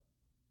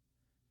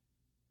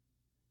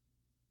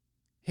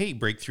Hey,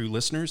 Breakthrough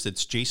listeners,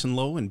 it's Jason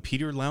Lowe and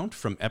Peter Lount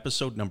from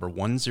episode number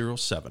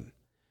 107.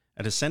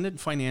 At Ascendant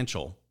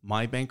Financial,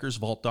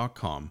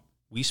 mybankersvault.com,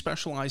 we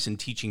specialize in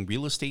teaching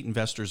real estate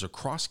investors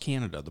across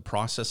Canada the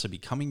process of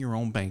becoming your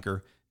own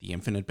banker, the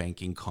infinite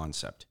banking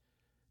concept.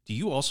 Do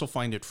you also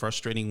find it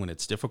frustrating when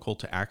it's difficult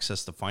to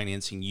access the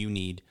financing you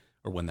need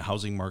or when the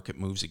housing market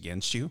moves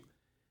against you?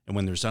 And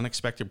when there's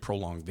unexpected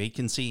prolonged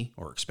vacancy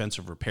or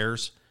expensive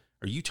repairs,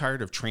 are you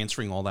tired of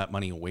transferring all that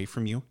money away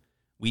from you?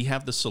 We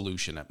have the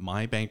solution at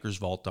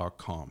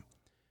mybankersvault.com.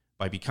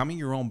 By becoming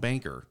your own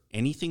banker,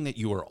 anything that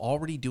you are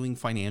already doing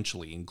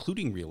financially,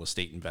 including real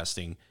estate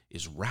investing,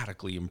 is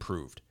radically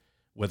improved.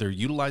 Whether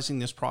utilizing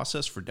this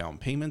process for down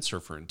payments or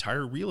for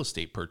entire real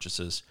estate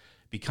purchases,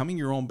 becoming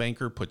your own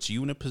banker puts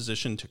you in a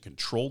position to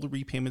control the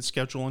repayment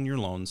schedule on your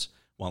loans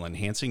while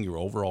enhancing your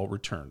overall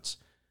returns.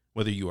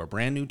 Whether you are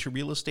brand new to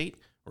real estate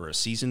or a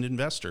seasoned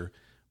investor,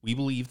 we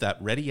believe that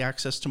ready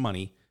access to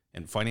money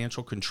and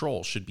financial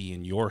control should be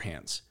in your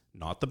hands,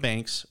 not the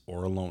bank's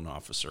or a loan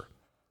officer.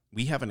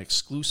 We have an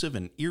exclusive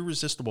and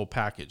irresistible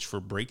package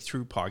for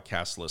Breakthrough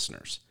podcast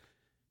listeners.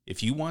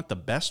 If you want the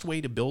best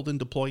way to build and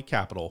deploy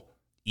capital,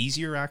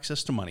 easier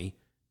access to money,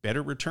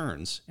 better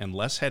returns, and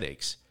less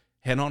headaches,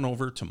 head on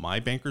over to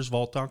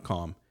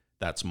mybankersvault.com.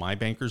 That's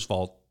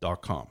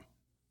mybankersvault.com.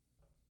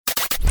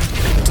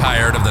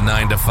 Tired of the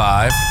 9 to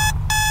 5?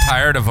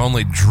 Tired of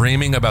only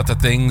dreaming about the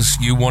things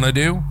you want to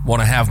do?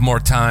 Want to have more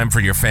time for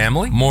your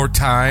family? More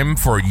time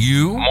for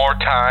you? More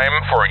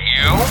time for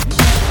you?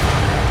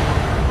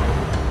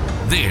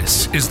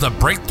 This is the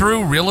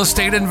Breakthrough Real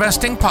Estate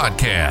Investing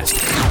Podcast,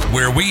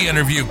 where we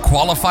interview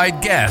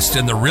qualified guests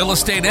in the real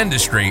estate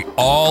industry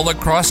all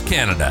across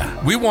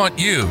Canada. We want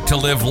you to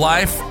live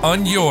life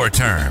on your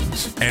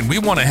terms, and we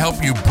want to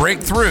help you break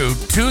through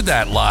to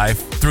that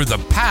life through the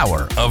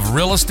power of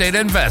real estate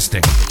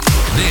investing.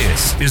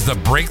 This is the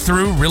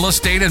Breakthrough Real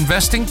Estate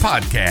Investing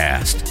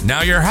Podcast.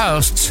 Now your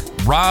hosts,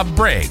 Rob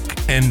Brake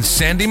and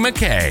Sandy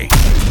McKay.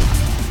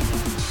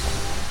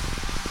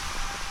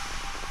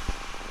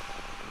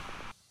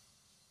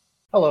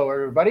 Hello,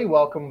 everybody.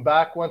 Welcome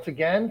back once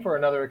again for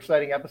another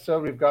exciting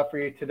episode we've got for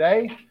you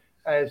today.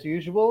 As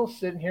usual,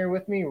 sitting here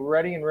with me,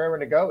 ready and raring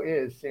to go,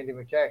 is Sandy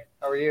McKay.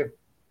 How are you?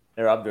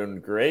 Hey, Rob, doing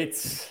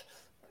great.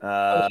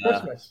 How was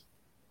Christmas?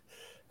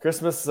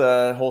 Christmas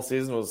whole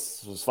season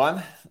was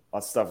fun.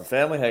 Lots of stuff with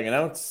family, hanging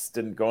out.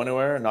 Didn't go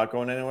anywhere, not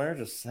going anywhere,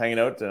 just hanging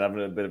out and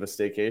having a bit of a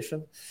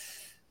staycation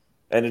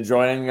and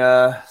enjoying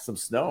some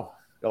snow.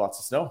 Got lots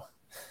of snow.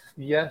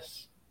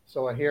 Yes,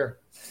 so I hear.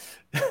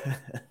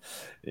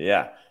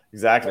 Yeah,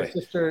 exactly.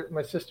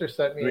 My sister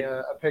sent me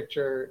a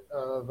picture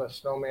of a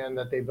snowman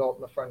that they built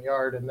in the front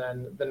yard, and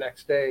then the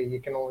next day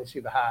you can only see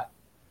the hat.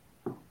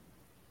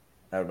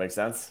 That would make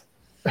sense.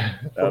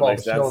 From all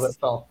the snow that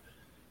fell.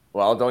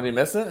 Well, don't you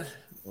miss it?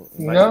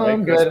 No,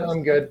 I'm good.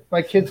 I'm good.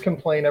 My kids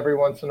complain every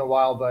once in a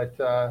while, but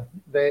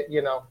they,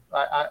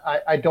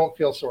 I don't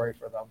feel sorry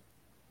for them.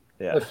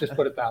 Yeah. Let's just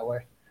put it that way.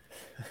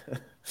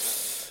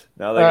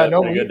 No, they're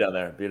good down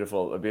there.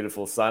 A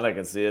beautiful sun. I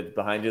can see it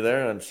behind you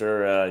there. I'm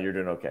sure you're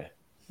doing okay.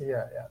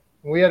 Yeah.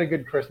 We had a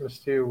good Christmas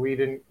too.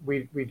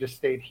 We just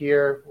stayed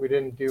here. We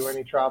didn't do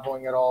any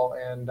traveling at all,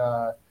 and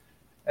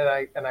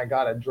I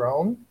got a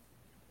drone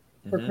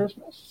for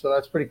Christmas, so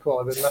that's pretty cool.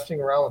 I've been messing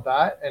around with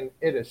that, and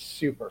it is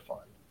super fun.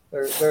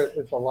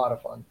 It's a lot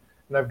of fun,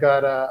 and I've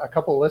got a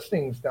couple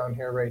listings down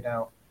here right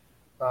now.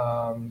 So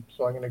I'm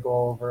going to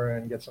go over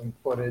and get some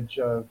footage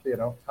of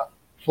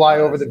fly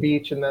over the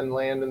beach and then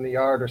land in the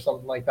yard or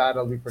something like that.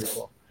 It'll be pretty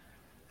cool.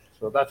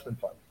 So that's been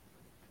fun.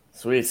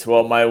 Sweet.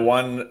 Well, my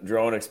one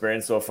drone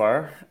experience so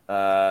far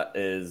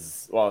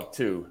is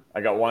two.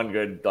 I got one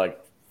good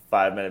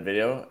 5-minute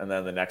video, and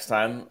then the next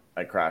time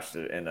I crashed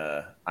it in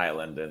an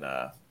island in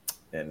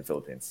the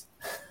Philippines.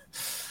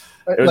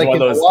 It was one of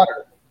those. The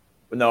water.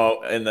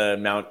 No, in the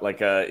mount,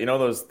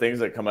 those things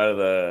that come out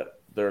of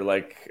they're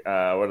like, what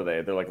are they?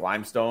 They're like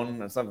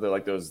limestone and stuff. They're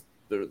like those.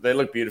 They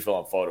look beautiful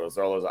on photos.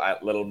 They're all those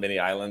little mini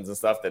islands and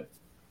stuff that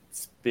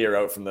spear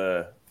out from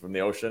the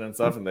ocean and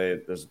stuff. And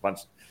there's a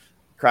bunch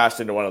crashed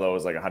into one of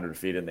those 100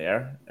 feet in the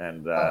air.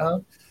 And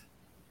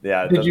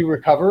yeah. Did you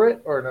recover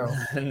it or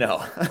no?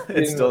 No,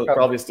 it's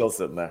probably still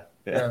sitting there.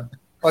 Yeah.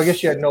 Well, I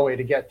guess you had no way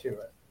to get to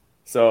it.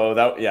 So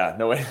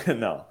no way,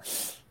 no.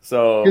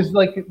 So because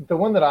the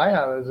one that I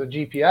have is a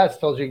GPS,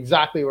 tells you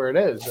exactly where it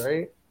is,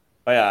 right?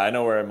 Oh yeah, I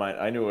knew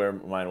where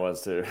mine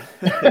was too.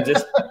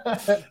 Just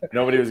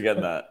nobody was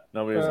getting that.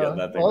 Nobody was getting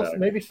that thing. Well,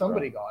 maybe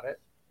somebody got it.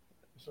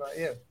 It's not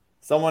you.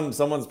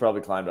 Someone's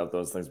probably climbed up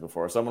those things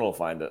before. Someone will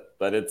find it,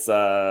 but it's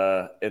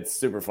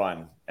super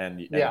fun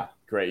and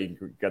great. You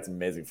can get some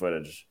amazing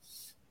footage.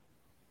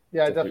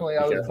 Yeah, so definitely.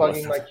 I was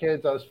bugging my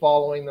kids. I was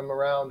following them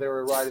around. They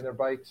were riding their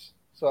bikes,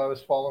 so I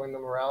was following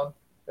them around.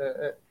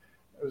 It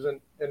was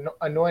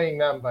annoying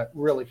them, but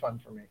really fun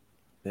for me.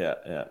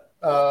 Yeah.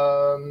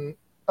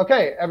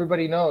 Okay,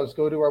 everybody knows.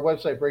 Go to our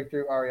website,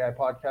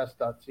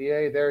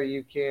 breakthroughreipodcast.ca. There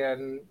you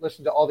can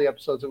listen to all the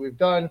episodes that we've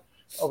done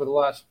over the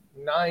last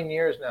 9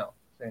 years now,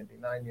 Sandy.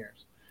 9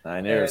 years.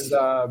 9 years.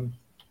 And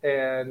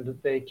and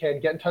they can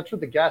get in touch with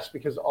the guests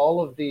because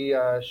all of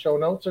the show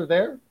notes are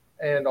there,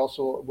 and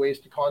also ways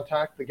to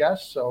contact the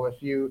guests. So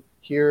if you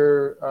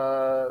hear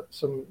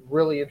some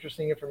really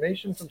interesting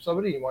information from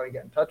somebody, you want to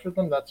get in touch with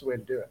them, that's the way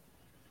to do it.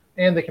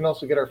 And they can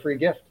also get our free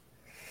gift.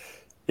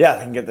 Yeah,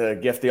 they can get the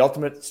gift, the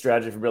ultimate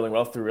strategy for building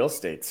wealth through real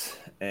estate.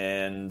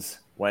 And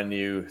when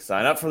you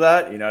sign up for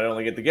that, you not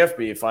only get the gift,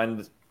 but you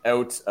find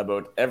out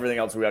about everything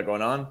else we got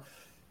going on,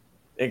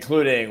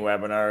 including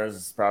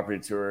webinars, property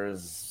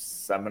tours,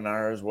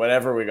 seminars,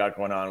 whatever we got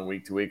going on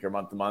week to week or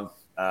month to month.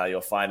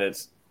 You'll find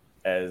it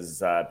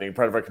as being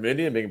part of our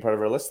community and being part of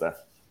our list there.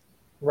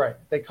 Right.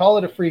 They call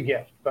it a free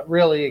gift, but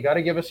really you got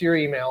to give us your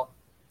email,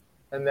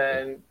 and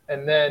then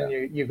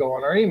you go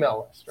on our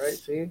email list, right?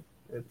 See,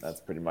 that's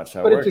pretty much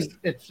how it works.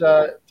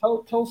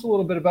 Tell us a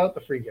little bit about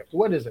the free gift.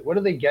 What is it? What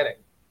are they getting?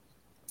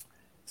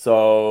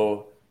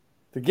 So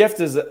the gift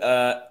is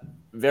a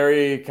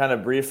very kind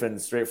of brief and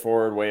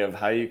straightforward way of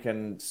how you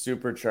can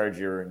supercharge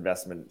your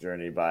investment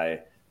journey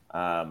by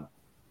a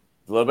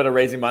little bit of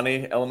raising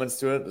money elements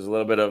to it. There's a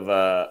little bit of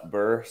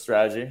BRRRR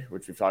strategy,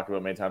 which we've talked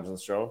about many times on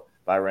the show: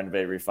 buy,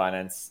 renovate,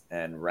 refinance,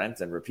 and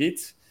rent and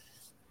repeat.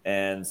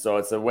 And so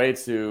it's a way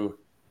to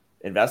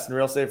invest in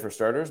real estate for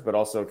starters, but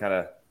also kind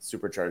of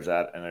supercharge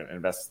that and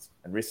invest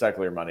and recycle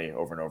your money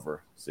over and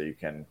over so you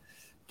can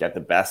get the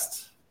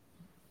best,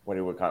 what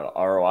do we call it,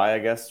 ROI, I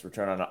guess,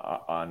 return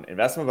on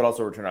investment, but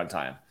also return on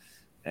time.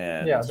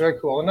 And yeah, very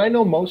cool. And I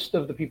know most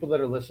of the people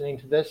that are listening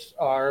to this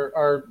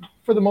are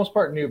for the most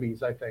part,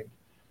 newbies, I think,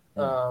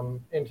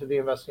 into the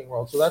investing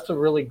world. So that's a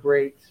really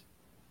great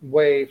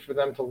way for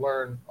them to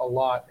learn a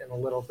lot in a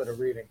little bit of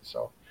reading.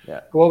 So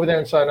go over there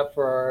and sign up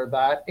for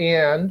that,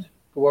 and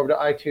go over to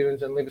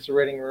iTunes and leave us a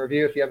rating and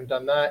review if you haven't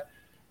done that.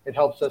 It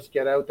helps us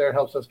get out there. It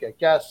helps us get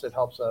guests. It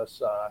helps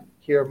us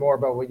hear more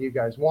about what you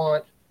guys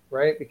want,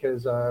 right?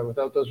 Because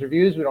without those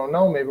reviews, we don't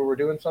know. Maybe we're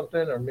doing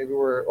something, or maybe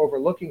we're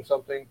overlooking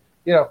something.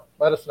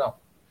 Let us know.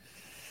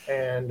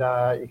 And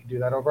you can do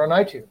that over on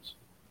iTunes.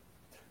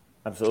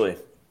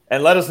 Absolutely.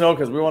 And let us know,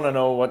 because we want to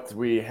know what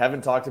we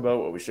haven't talked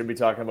about, what we should be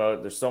talking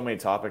about. There's so many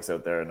topics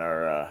out there in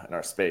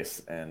our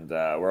space, and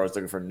we're always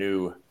looking for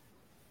new,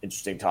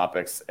 interesting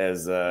topics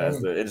as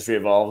the industry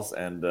evolves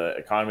and the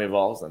economy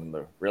evolves and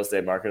the real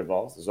estate market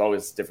evolves. There's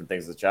always different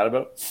things to chat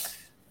about.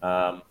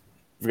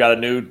 We've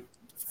got a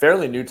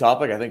fairly new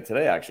topic, I think,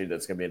 today, actually,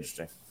 that's going to be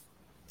interesting.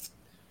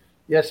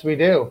 Yes, we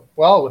do.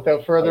 Well,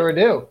 without further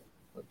ado,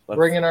 let's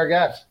bring in our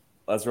guest.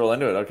 Let's roll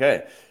into it.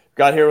 Okay.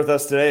 Got here with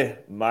us today,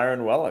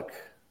 Myron Wellick,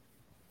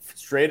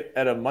 straight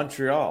out of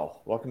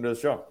Montreal. Welcome to the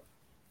show.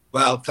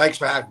 Well, thanks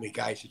for having me,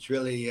 guys. It's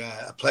really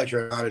a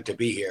pleasure and honor to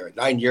be here.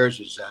 9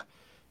 years is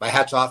my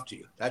hat's off to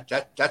you.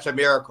 That's a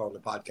miracle in the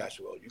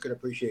podcast world. You can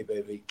appreciate,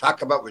 baby.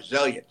 Talk about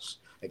resilience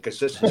and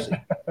consistency.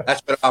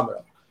 That's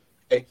phenomenal.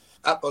 Okay.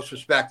 Utmost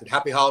respect, and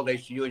happy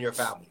holidays to you and your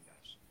family,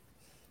 guys.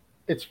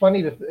 It's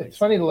funny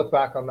to look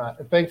back on that.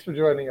 And thanks for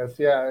joining us.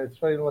 Yeah, it's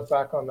funny to look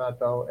back on that,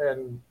 though.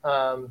 And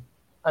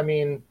I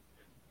mean,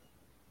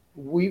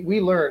 we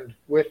learned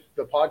with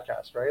the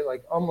podcast, right?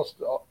 Like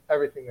almost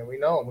everything that we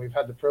know, and we've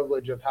had the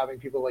privilege of having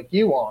people like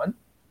you on,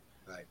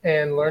 right,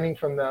 and learning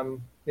from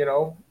them,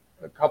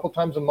 a couple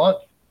times a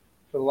month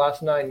for the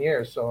last 9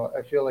 years. So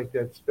I feel like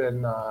it's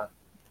been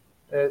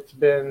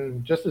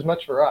just as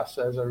much for us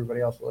as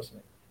everybody else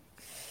listening.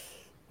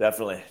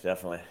 Definitely.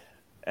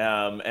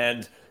 And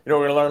we're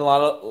going to learn a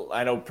lot.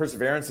 I know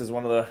perseverance is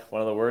one of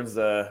the words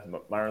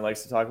Myron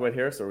likes to talk about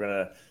here. So we're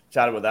going to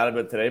chat about that a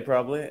bit today,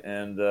 probably.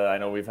 And I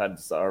know we've had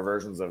our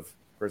versions of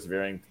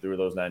persevering through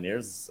those 9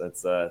 years.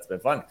 It's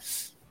been fun.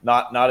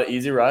 Not an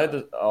easy ride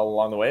all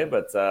along the way,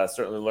 but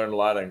certainly learned a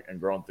lot and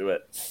grown through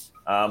it.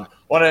 Want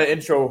to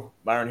intro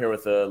Myron here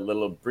with a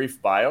little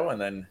brief bio,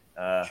 and then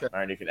Sure.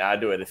 Myron, you can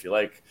add to it if you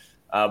like.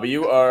 But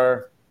you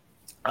are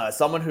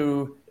someone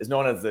who is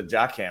known as the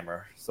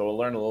jackhammer. So we'll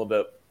learn a little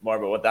bit more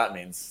about what that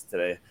means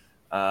today.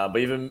 But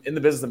you've been in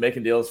the business of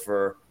making deals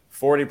for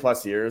 40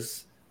 plus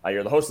years.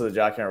 You're the host of the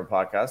Jackhammer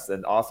podcast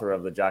and author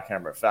of the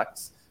Jackhammer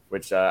Effects,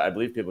 which I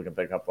believe people can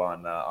pick up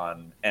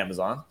on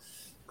Amazon.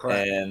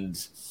 Correct.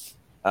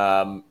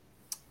 And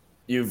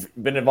you've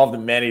been involved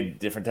in many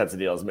different types of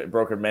deals,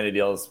 brokered many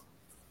deals,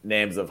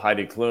 names of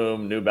Heidi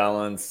Klum, New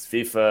Balance,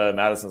 FIFA,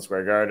 Madison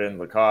Square Garden,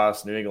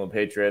 Lacoste, New England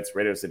Patriots,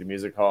 Radio City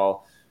Music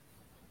Hall,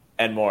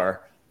 and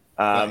more.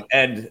 Right.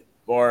 And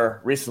more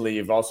recently,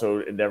 you've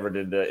also endeavored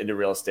into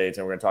real estate,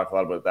 and we're going to talk a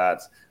lot about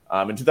that.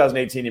 In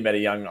 2018, you met a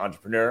young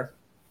entrepreneur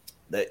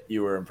that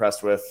you were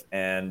impressed with,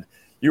 and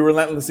you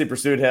relentlessly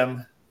pursued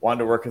him, wanted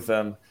to work with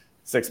him.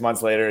 6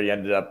 months later, you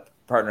ended up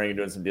partnering and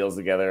doing some deals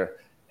together.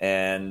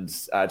 And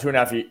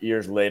 2.5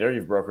 years later,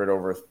 you've brokered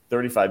over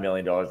 $35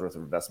 million worth of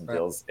investment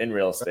deals in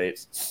real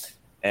estate,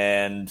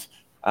 and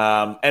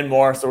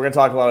more. So we're going to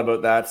talk a lot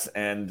about that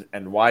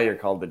and why you're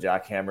called the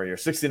Jackhammer. You're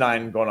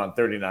 69, going on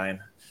 39,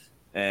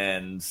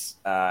 and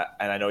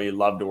I know you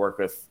love to work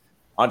with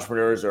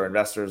entrepreneurs or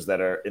investors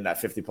that are in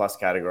that 50 plus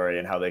category,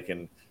 and how they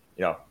can,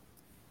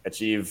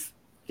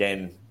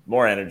 gain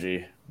more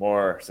energy,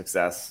 more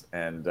success,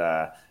 and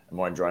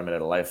more enjoyment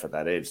out of life at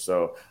that age.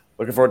 So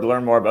looking forward to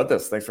learn more about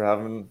this. Thanks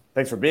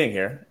for being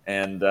here.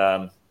 And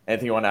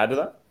anything you want to add to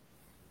that?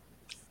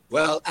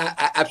 Well,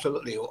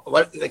 absolutely.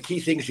 One of the key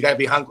things, you got to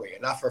be hungry,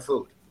 enough for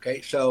food.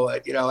 Okay. So,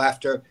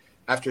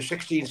 after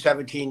 16,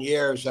 17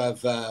 years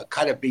of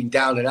kind of being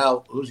down and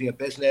out, losing a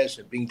business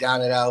and being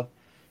down and out,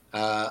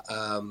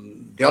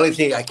 the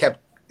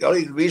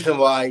only reason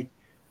why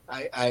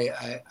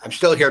I'm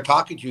still here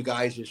talking to you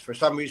guys is for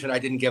some reason I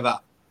didn't give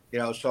up.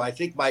 So I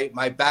think my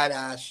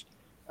badass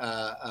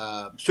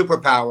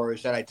superpower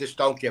is that I just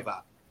don't give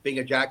up. Being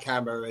a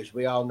jackhammer, as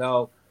we all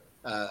know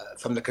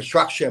from the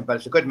construction, but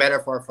it's a good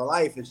metaphor for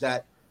life, is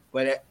that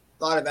when a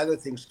lot of other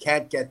things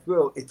can't get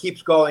through, it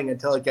keeps going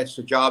until it gets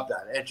the job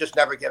done. And it just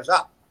never gives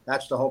up.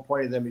 That's the whole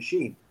point of the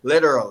machine,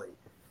 literally.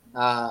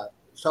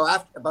 So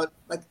after about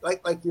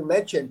like you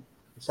mentioned,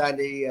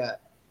 Sandy,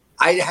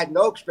 I had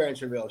no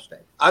experience in real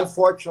estate.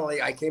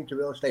 Unfortunately, I came to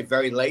real estate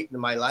very late in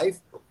my life.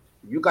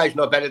 You guys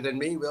know better than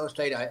me. Real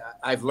estate,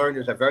 I've learned,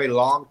 is a very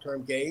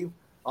long-term game.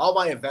 All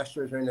my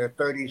investors are in their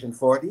 30s and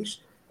 40s.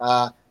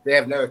 They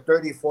have another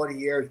 30, 40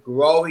 years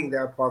growing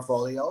their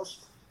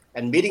portfolios.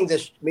 And meeting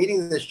this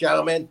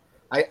gentleman,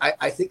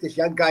 I think this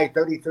young guy,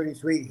 30,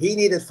 33, he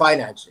needed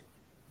financing.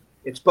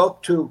 It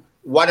spoke to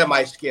one of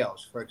my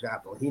skills, for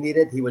example.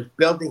 He was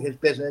building his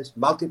business,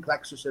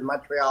 multiplexes in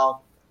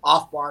Montreal,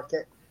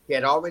 off-market. He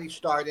had already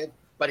started,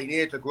 but he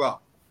needed to grow.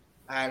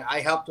 And I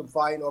helped him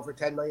find over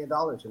 $10 million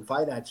in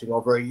financing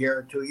over a year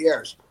or 2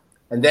 years.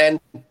 And then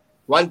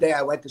one day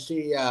I went to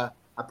see a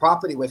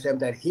property with him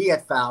that he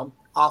had found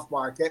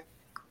off-market,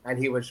 and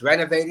he was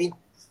renovating.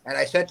 And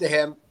I said to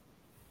him,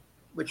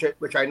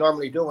 which I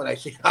normally do when I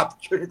see an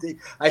opportunity,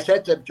 I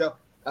said to him, Joe,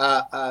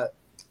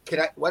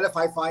 what if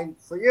I find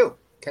for you?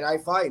 Can I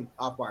find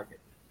off-market?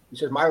 He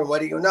says, Myron,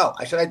 what do you know?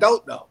 I said, I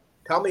don't know.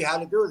 Tell me how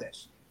to do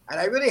this. And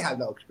I really had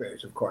no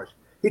experience, of course.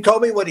 He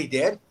told me what he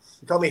did.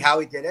 He told me how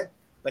he did it.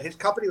 But his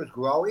company was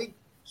growing.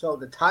 So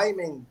the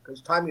timing,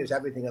 because timing is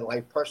everything in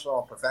life, personal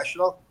and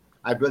professional.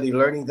 I'm really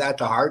learning that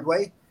the hard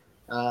way.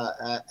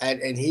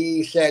 And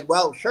he said,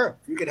 well, sure,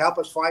 if you could help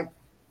us find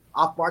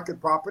off-market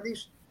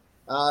properties,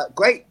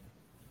 great.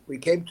 We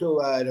came to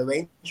an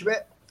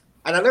arrangement.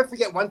 And I'll never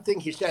forget one thing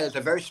he said. As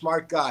a very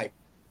smart guy,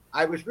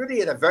 I was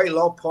really at a very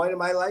low point in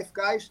my life,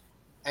 guys.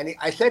 And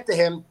I said to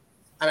him,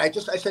 and I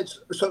said,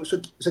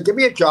 so give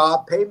me a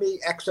job, pay me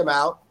X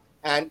amount,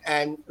 and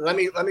let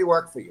me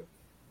work for you.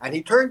 And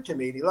he turned to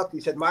me and he looked,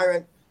 he said,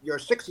 Myron, you're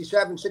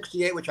 67,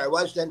 68, which I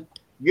was then.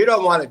 You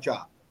don't want a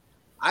job.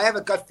 I have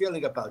a gut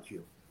feeling about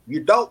you. You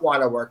don't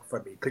want to work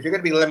for me because you're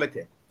going to be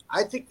limited.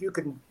 I think you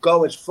can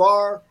go as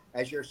far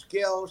as your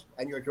skills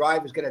and your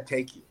drive is going to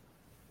take you.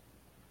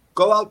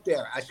 Go out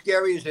there, as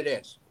scary as it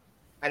is.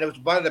 And it was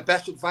one of the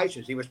best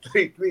advices. He was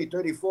 33,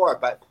 34,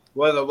 but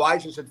one of the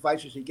wisest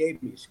advices he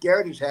gave me.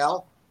 Scared as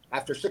hell.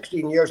 After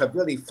 16 years of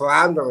really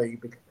floundering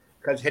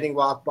because hitting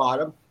rock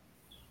bottom,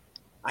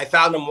 I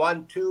found him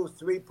 1, 2,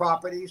 3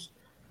 properties.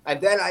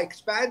 And then I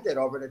expanded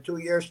over the 2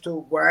 years to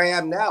where I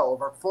am now,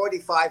 over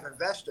 45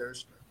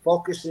 investors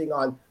focusing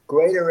on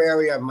greater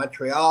area of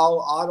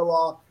Montreal,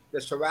 Ottawa, the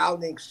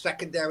surrounding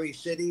secondary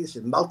cities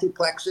and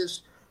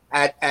multiplexes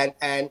and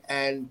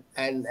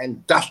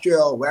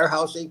industrial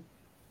warehousing.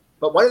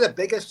 But one of the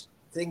biggest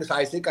things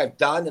I think I've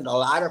done in the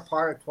latter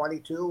part of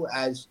 22,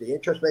 as the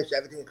interest rates,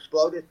 everything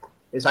exploded,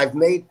 is I've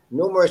made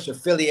numerous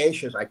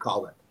affiliations, I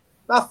call it,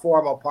 not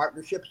formal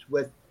partnerships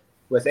with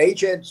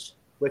agents,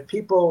 with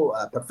people,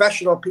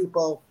 professional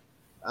people,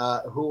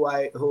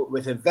 who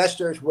with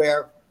investors,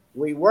 where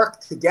we work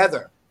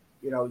together,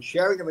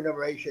 sharing the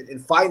remuneration in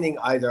finding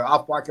either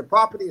off-market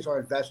properties or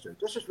investors.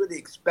 This has really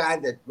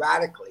expanded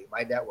radically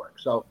my network.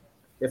 So,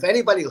 if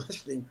anybody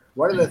listening,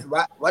 one of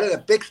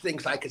the big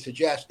things I could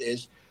suggest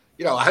is,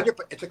 100.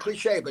 It's a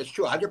cliche, but it's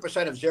true.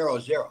 100% of zero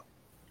is zero.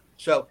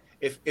 So,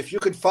 if you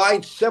could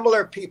find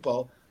similar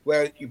people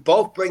where you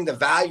both bring the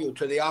value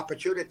to the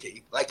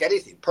opportunity, like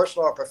anything,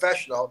 personal or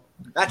professional,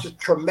 that's a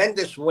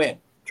tremendous win.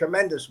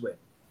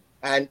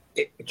 And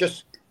it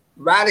just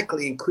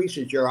radically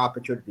increases your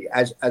opportunity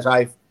as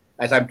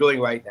I'm doing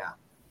right now.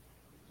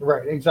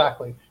 Right,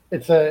 exactly.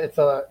 It's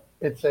a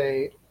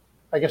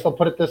I guess I'll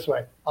put it this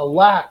way, a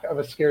lack of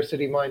a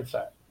scarcity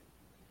mindset.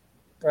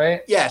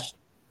 Right? Yes.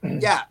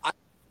 Yeah.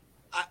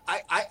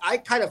 I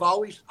kind of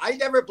I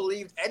never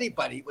believed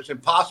anybody was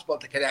impossible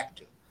to connect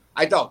to.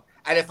 I don't.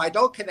 And if I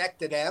don't connect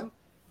to them,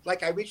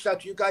 like I reached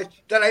out to you guys,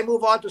 then I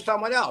move on to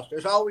someone else.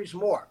 There's always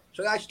more.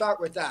 So I start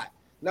with that.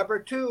 Number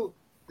 2,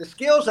 the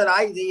skills that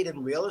I need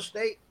in real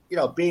estate,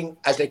 being,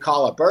 as they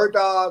call a bird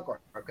dog or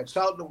a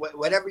consultant,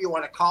 whatever you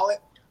want to call it,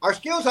 are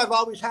skills I've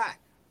always had.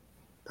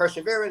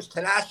 Perseverance,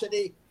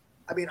 tenacity.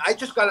 I mean, I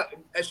just got to,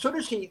 as soon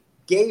as he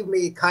gave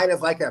me kind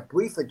of like a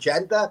brief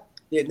agenda,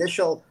 the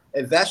initial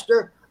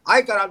investor,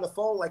 I got on the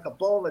phone like a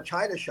bull in a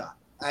china shop.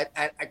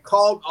 I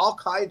called all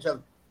kinds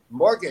of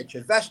mortgage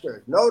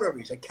investors,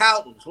 notaries,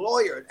 accountants,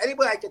 lawyers,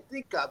 anybody I could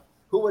think of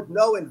who would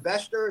know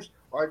investors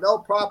or know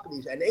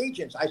properties, and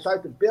agents. I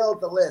started to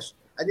build the list.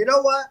 And you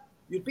know what?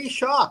 You'd be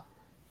shocked.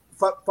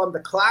 From the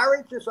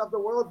Claridges of the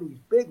world, these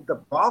big, the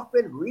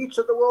Bronfman REITs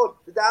of the world,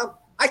 down,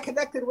 I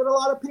connected with a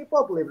lot of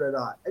people, believe it or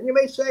not. And you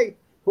may say,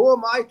 who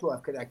am I to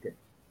have connected?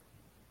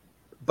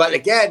 But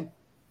again,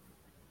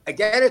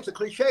 it's a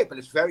cliche, but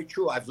it's very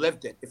true. I've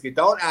lived it. If you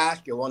don't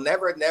ask, you will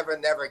never, never,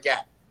 never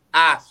get.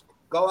 Ask.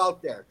 Go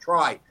out there.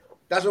 Try.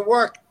 Doesn't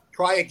work.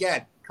 Try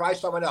again. Try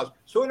someone else.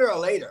 Sooner or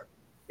later,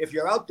 if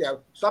you're out there,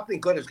 something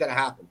good is going to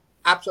happen.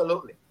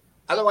 Absolutely.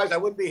 Otherwise, I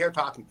wouldn't be here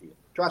talking to you.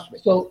 Trust me.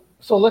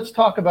 So let's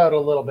talk about a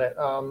little bit.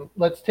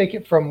 Let's take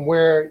it from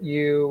where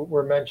you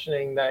were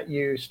mentioning that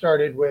you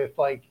started with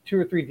like 2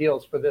 or 3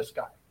 deals for this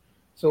guy.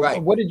 So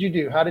right. What did you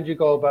do? How did you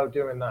go about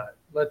doing that?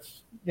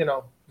 Let's,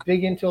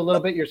 dig into a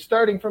little bit. You're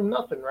starting from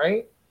nothing,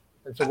 right?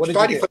 And so what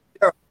did you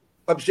do?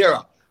 From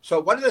zero. So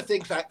one of the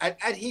things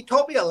and he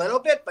told me a little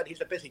bit, but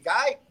he's a busy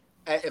guy.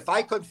 If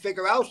I could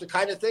figure out the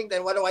kind of thing,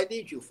 then what do I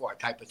need you for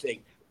type of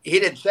thing? He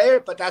didn't say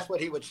it, but that's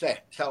what he would say.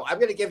 So I'm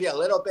going to give you a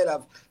little bit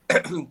of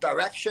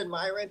direction,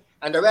 Myron,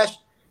 and the rest,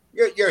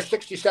 you're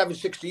 67,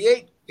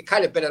 68. You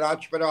kind of been an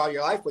entrepreneur all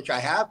your life, which I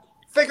have.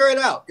 Figure it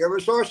out. You're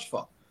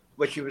resourceful,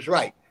 which he was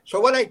right. So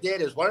what I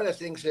did is one of the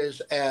things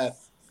is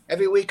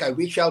every week I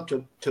reach out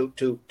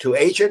to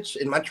agents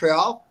in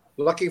Montreal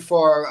looking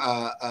for,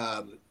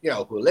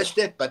 who list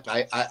it, but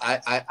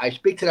I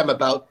speak to them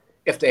about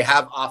if they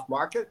have off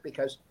market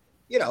because,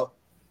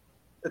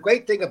 the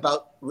great thing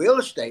about real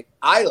estate,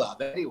 I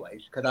love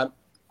anyways, because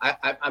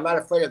I'm not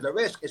afraid of the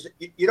risk, is that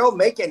you don't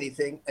make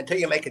anything until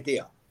you make a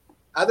deal.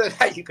 Other than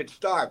that, you could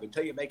starve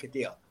until you make a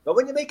deal. But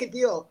when you make a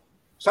deal,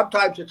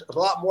 sometimes it's a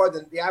lot more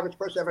than the average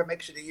person ever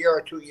makes in a year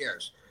or 2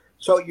 years.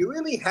 So you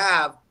really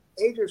have,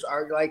 agents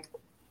are like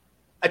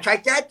a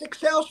gigantic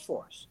sales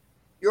force.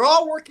 You're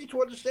all working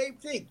toward the same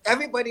thing.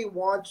 Everybody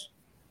wants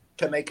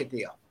to make a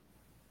deal.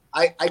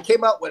 I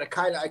came up with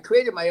I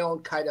created my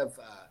own kind of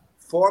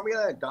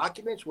formula and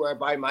documents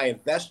whereby my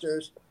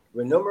investors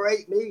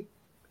remunerate me.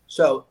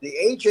 So the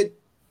agent,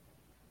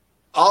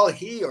 all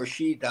he or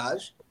she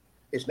does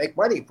is make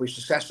money if we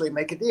successfully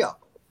make a deal.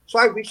 So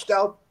I reached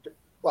out,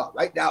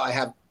 right now I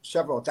have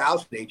several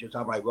thousand agents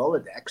on my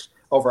Rolodex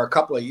over a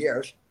couple of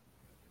years,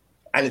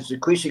 and it's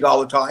increasing all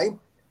the time,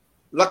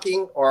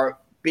 looking or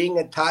being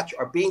in touch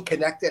or being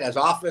connected as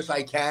often as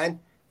I can,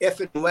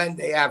 if and when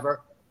they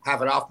ever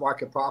have an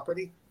off-market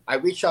property. I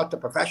reach out to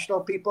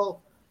professional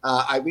people.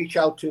 I reach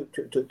out to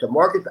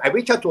mortgage. I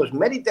reach out to as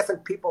many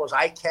different people as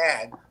I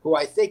can who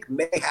I think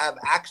may have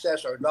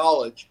access or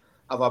knowledge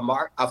of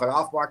an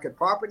off-market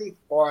property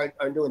or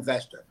a new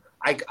investor.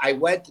 I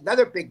went,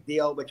 another big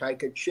deal, which I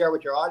could share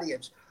with your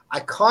audience,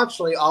 I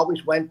constantly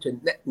always went to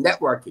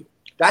networking.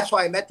 That's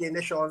why I met the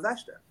initial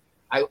investor.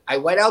 I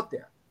went out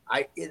there.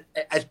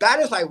 As bad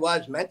as I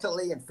was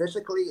mentally and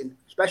physically, and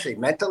especially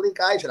mentally,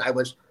 guys, and I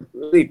was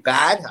really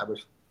bad.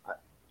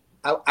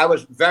 I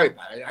was very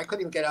bad. I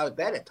couldn't even get out of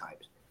bed at times.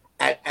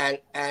 And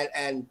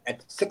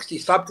at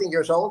 60-something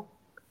years old,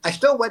 I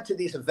still went to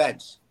these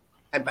events.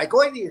 And by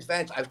going to these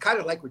events, I was kind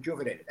of like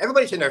rejuvenated.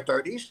 Everybody's in their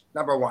 30s,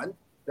 number one.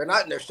 They're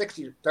not in their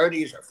 60s,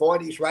 30s, or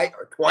 40s, right?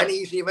 Or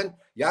 20s even,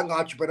 young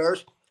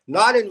entrepreneurs,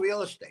 not in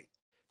real estate.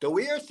 The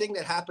weird thing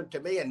that happened to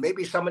me, and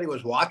maybe somebody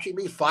was watching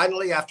me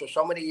finally after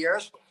so many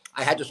years,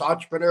 I had this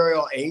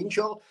entrepreneurial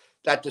angel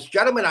that this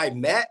gentleman I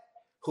met,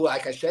 who,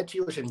 like I said to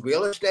you, was in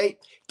real estate,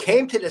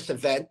 came to this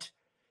event.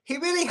 He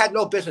really had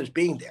no business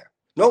being there.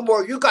 No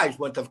more you guys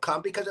wouldn't have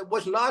come because it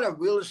was not a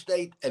real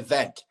estate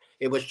event.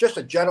 It was just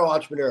a general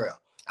entrepreneurial.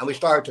 And we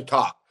started to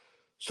talk.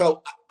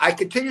 So I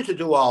continue to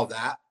do all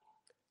that.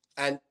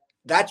 And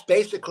that's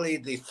basically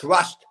the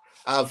thrust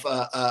of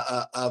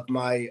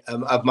my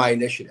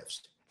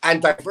initiatives.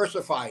 And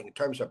diversifying in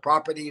terms of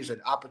properties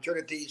and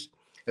opportunities,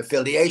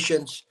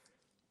 affiliations,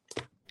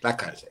 that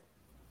kind of thing.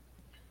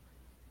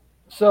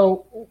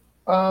 So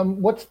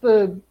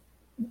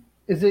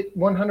is it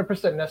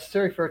 100%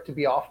 necessary for it to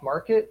be off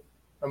market,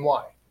 and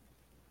why?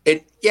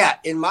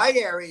 In my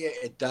area,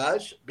 it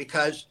does,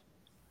 because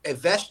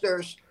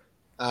investors,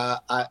 my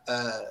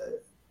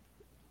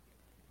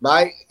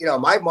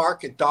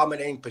market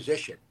dominating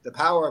position, the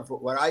power of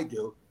what I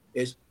do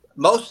is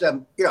most of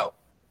them,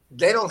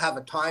 they don't have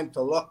a time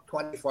to look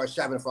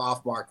 24/7 for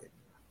off market.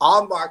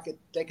 On market,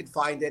 they can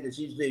find it as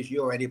easily as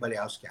you or anybody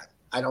else can.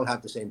 I don't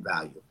have the same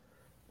value.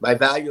 My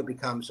value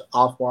becomes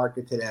off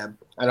market to them,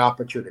 an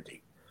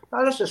opportunity.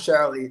 Not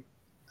necessarily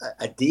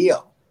a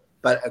deal,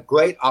 but a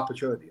great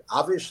opportunity.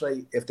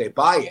 Obviously, if they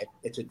buy it,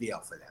 it's a deal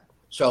for them.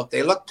 So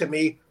they look to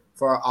me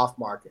for off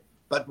market.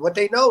 But what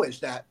they know is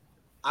that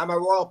I'm a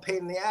royal pain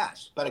in the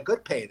ass, but a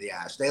good pain in the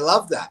ass. They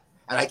love that.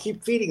 And I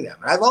keep feeding them.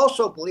 And I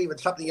also believe in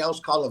something else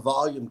called a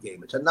volume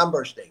game. It's a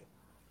numbers thing.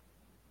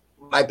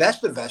 My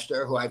best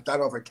investor, who I've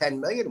done over 10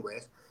 million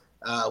with,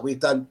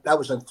 that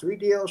was on 3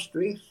 deals,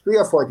 three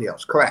or 4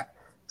 deals, correct.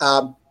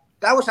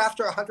 That was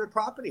after 100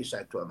 properties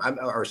sent to him,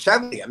 or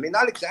 70. I mean,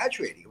 not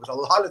exaggerating. It was a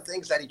lot of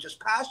things that he just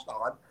passed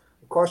on.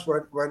 Of course,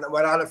 we're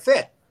not a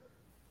fit.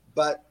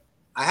 But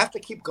I have to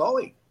keep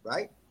going,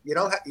 right? You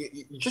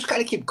just got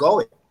to keep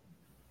going.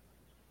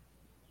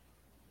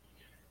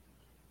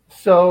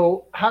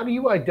 So how do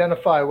you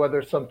identify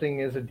whether something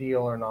is a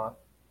deal or not?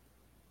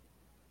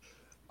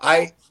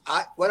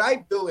 What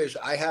I do is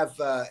I have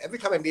every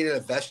time I meet an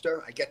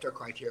investor, I get their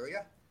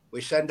criteria.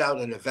 We send out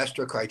an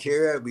investor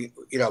criteria. We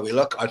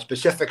look on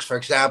specifics. For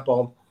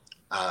example,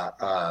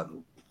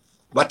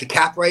 what the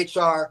cap rates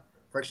are.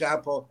 For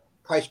example,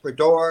 price per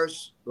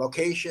doors,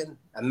 location,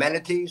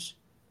 amenities.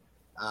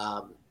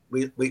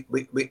 We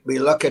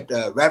look at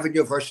the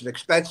revenue versus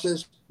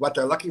expenses, what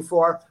they're looking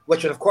for.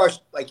 Which, of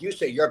course, like you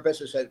say, your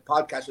business and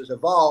podcast has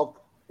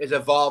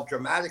evolved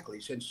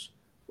dramatically since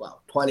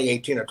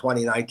 2018 or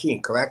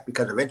 2019, correct?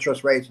 Because of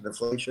interest rates and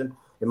inflation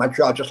in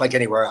Montreal, just like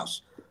anywhere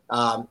else.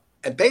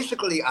 And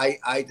basically,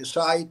 I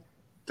decide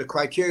the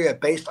criteria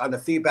based on the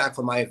feedback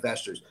from my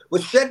investors,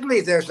 which generally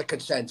there's a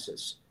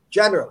consensus.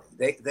 Generally,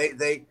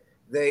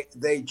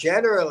 they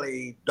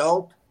generally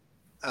don't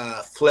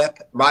flip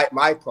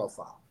my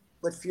profile,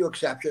 with few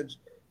exceptions.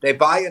 They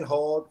buy and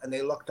hold, and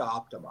they look to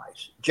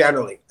optimize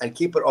generally and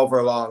keep it over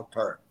a long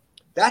term.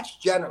 That's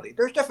generally.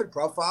 There's different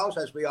profiles,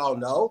 as we all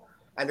know.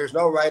 And there's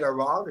no right or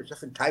wrong. There's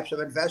different types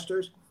of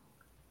investors.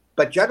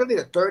 But generally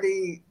the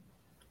 30s,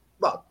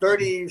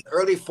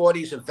 early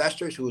 40s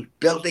investors who's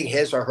building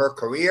his or her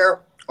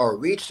career or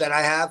reach that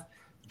I have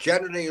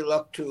generally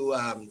look to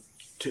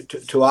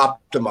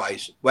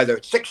optimize, whether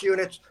it's 6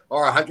 units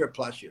or 100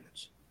 plus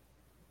units.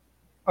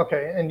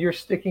 Okay, and you're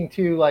sticking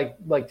to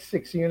like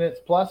 6 units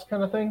plus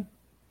kind of thing?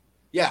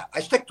 Yeah, I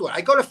stick to it.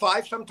 I go to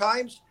 5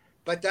 sometimes,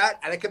 and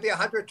it could be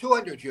 100,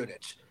 200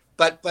 units.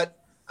 But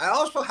I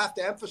also have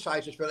to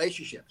emphasize this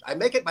relationships. I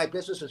make it my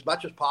business as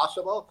much as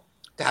possible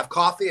to have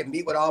coffee and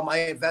meet with all my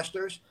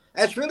investors.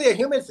 And it's really a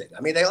human thing.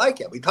 I mean, they like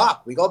it. We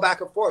talk. We go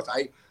back and forth.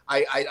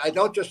 I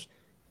don't just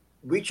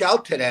reach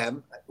out to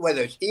them,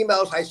 whether it's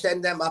emails, I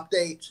send them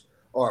updates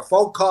or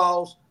phone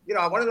calls.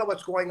 I want to know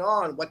what's going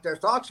on, what their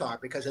thoughts are,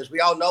 because as we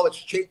all know, it's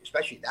changing,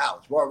 especially now.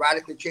 It's more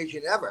radically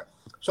changing than ever.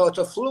 So it's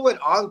a fluid,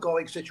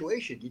 ongoing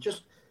situation. You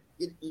just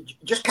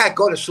can't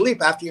go to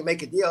sleep after you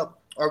make a deal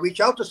or reach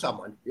out to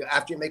someone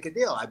after you make a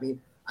deal. I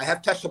mean, I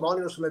have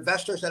testimonials from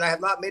investors that I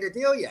have not made a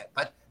deal yet,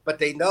 but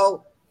they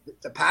know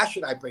the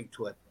passion I bring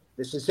to it,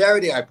 the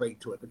sincerity I bring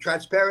to it, the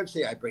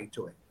transparency I bring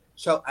to it.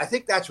 So I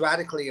think that's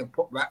radically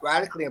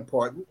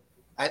important,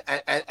 and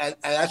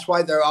that's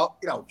why they're all,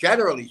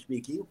 generally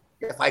speaking,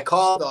 if I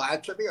call, they'll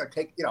answer me or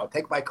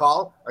take my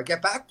call or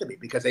get back to me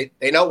because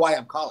they know why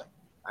I'm calling.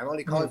 I'm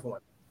only calling for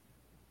one.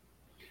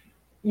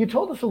 You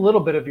told us a little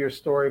bit of your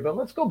story, but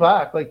let's go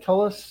back. Like,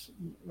 tell us.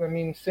 I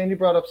mean, Sandy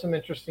brought up some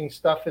interesting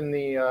stuff in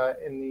the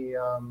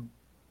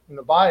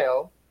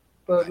bio,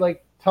 but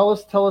like, tell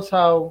us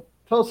a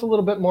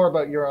little bit more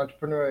about your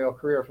entrepreneurial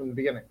career from the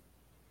beginning.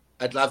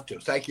 I'd love to.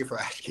 Thank you for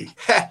asking.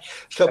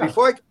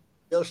 Before I got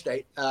real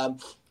estate,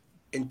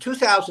 in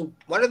 2000,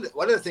 one of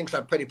the things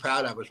I'm pretty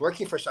proud of was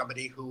working for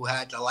somebody who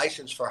had the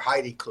license for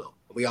Heidi Klum.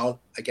 We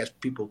all, I guess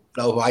people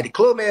know who Heidi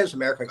Klum is,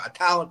 American Got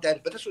Talent then,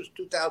 but this was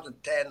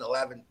 2010,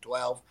 11,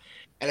 12.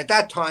 And at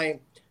that time,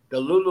 the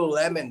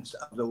Lululemons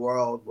of the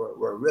world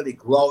were really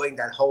growing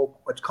that whole,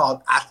 what's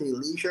called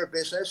athleisure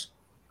business.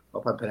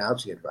 Hope I'm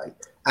pronouncing it right.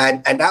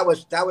 And that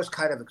was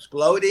kind of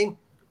exploding.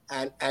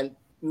 And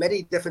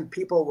many different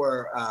people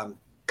were,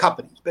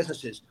 companies,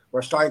 businesses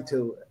were starting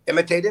to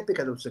imitate it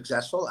because it was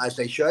successful, as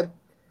they should.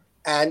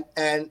 And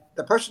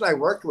the person I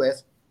worked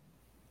with,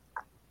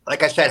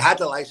 like I said, had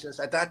the license.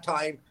 At that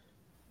time,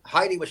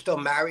 Heidi was still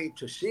married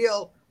to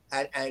Seal,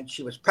 and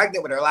she was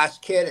pregnant with her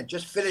last kid and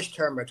just finished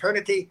her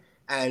maternity.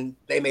 And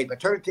they made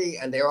maternity,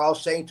 and they were all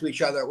saying to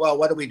each other, well,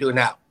 what do we do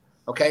now?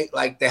 Okay,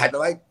 like they had the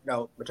right,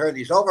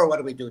 maternity's over. What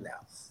do we do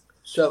now?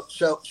 So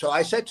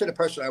I said to the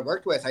person I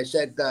worked with, I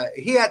said,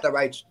 he had the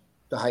rights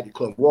to Heidi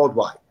Klum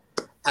worldwide.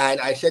 And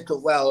I said to,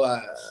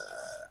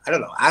 I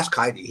don't know, ask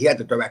Heidi. He had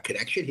the direct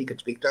connection. He could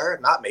speak to her,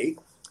 not me.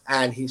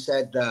 And he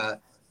said,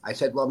 I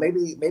said, well,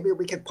 maybe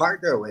we could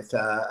partner with, do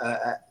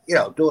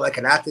like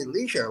an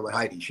athleisure with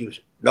Heidi. She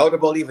was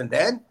notable even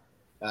then.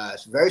 A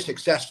very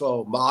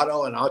successful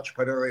model and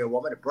entrepreneurial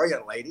woman, a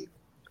brilliant lady,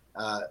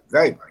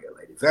 very brilliant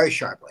lady, very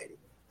sharp lady,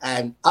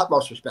 and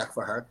utmost respect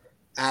for her.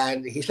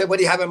 And he said, what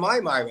do you have in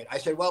mind, Myron? I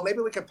said, well, maybe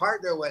we could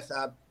partner with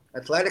an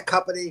athletic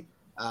company,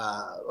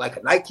 like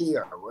a Nike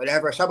or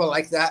whatever, someone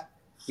like that.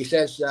 He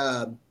says,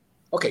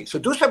 okay, so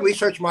do some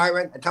research,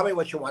 Myron, and tell me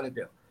what you want to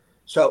do.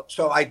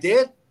 So I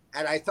did.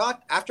 And I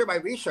thought after my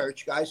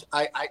research, guys,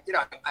 I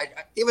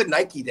even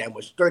Nike then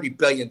was $30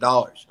 billion.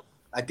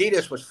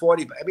 Adidas was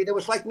 40. I mean, it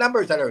was like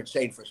numbers that are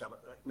insane for someone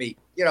like me.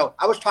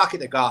 I was talking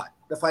to God,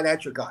 the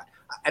financial God,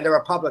 and they're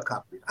a public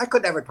company. I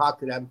could never talk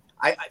to them.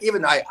 I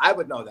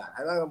would know that.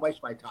 I don't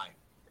waste my time.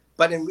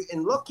 But in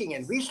looking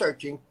and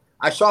researching,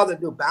 I saw the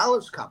New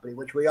Balance company,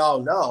 which we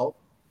all know,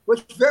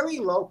 was very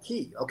low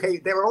key. Okay,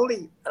 they were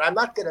only, and I'm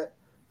not gonna,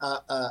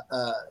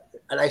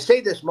 and I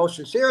say this most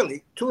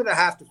sincerely,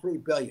 2.5 to 3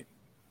 billion.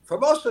 For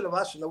most of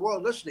us in the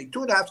world listening,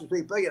 2.5 to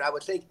 3 billion, I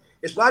would think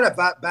it's not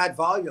a bad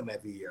volume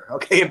every year,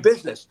 okay, in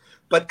business.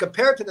 But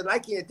compared to the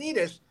Nike and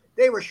Adidas,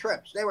 they were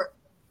shrimps. They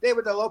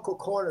were the local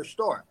corner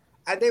store.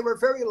 And they were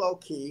very low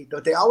key,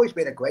 but they always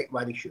made a great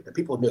running shoe that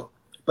people knew.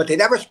 But they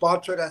never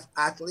sponsored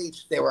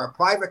athletes. They were a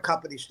private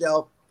company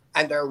still,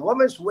 and their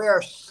women's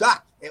wear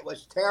sucked. It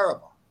was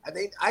terrible. And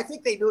I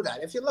think they knew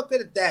that. If you looked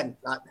at it then,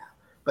 not now,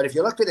 but if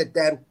you looked at it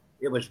then,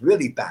 it was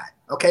really bad.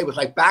 Okay, it was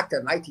like back to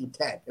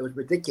 1910. It was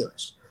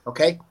ridiculous.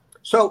 Okay,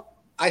 so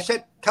I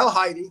said, tell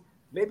Heidi,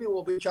 maybe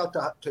we'll reach out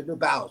to New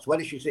Balance. What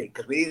does she think?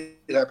 Because we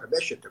needed her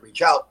permission to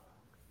reach out.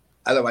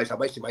 Otherwise, I'm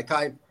wasting my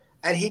time.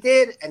 And he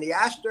did, and he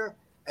asked her,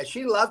 and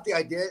she loved the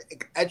idea.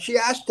 And she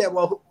asked him,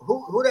 well,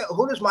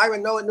 who does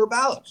Myron know at New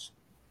Balance?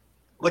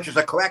 Which is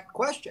a correct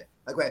question.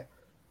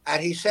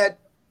 And he said,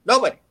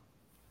 nobody.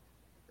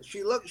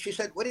 She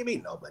said, what do you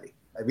mean nobody?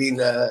 I mean,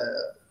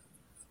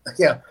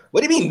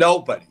 what do you mean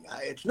nobody?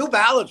 It's New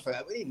Balance for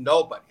that. What do you mean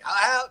nobody?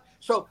 How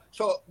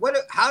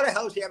the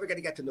hell is he ever going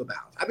to get to New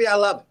Balance? I mean, I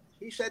love it.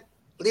 He said,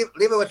 leave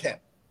it with him.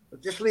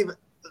 Just leave it.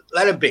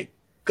 Let him be.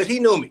 Because he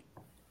knew me.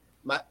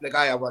 The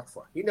guy I worked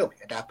for. He knew me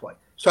at that point.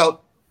 So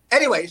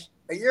anyways,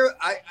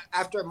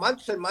 after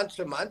months and months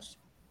and months,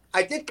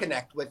 I did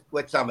connect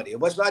with somebody. It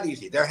was not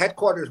easy. Their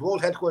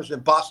world headquarters in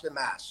Boston,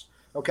 Mass.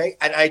 Okay.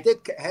 And I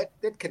did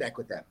connect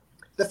with them.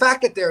 The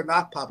fact that they're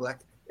not public,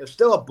 it was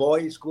still a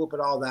boys group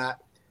and all that.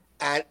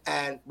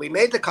 And we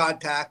made the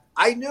contact.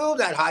 I knew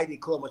that Heidi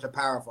Klum was a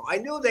powerful. I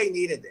knew they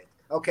needed it.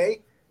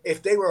 Okay.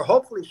 If they were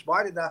hopefully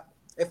smart enough,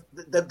 if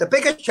the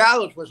biggest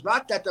challenge was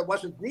not that there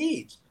wasn't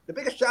needs. The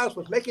biggest challenge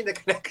was making the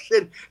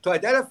connection to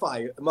identify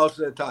it most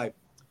of the time.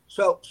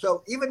 So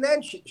even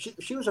then,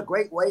 she was a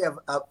great way of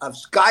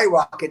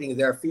skyrocketing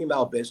their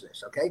female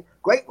business. Okay,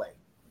 great way,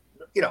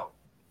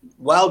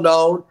 well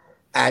known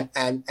and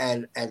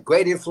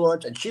great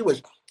influence. And she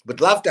would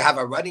love to have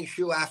a running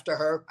shoe after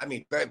her. I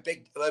mean, very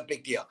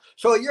big deal.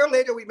 So a year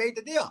later, we made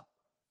the deal.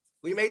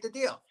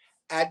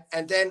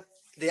 And then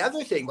the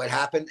other thing what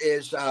happened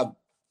is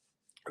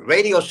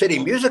Radio City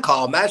Music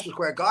Hall, Madison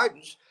Square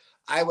Gardens.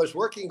 I was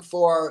working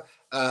for,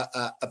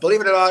 believe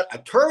it or not, a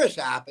tourist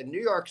app in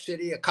New York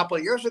City a couple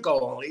of years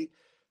ago only,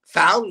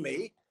 found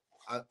me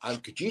on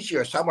Kijiji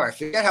or somewhere. I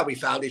forget how we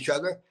found each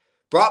other,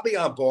 brought me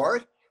on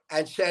board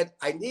and said,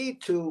 I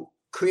need to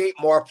create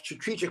more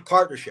strategic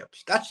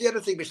partnerships. That's the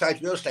other thing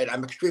besides real estate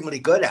I'm extremely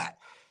good at.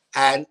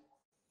 And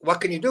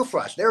what can you do for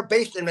us? They're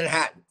based in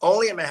Manhattan,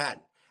 only in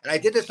Manhattan. And I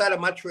did this out of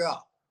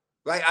Montreal.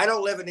 Right, I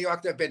don't live in New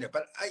York. I've been there,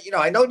 but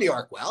I know New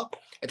York well.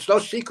 It's no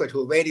secret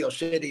who Radio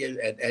City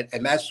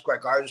and Madison Square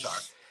Gardens are.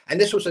 And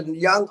this was a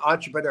young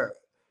entrepreneur,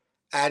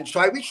 and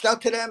so I reached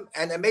out to them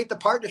and I made the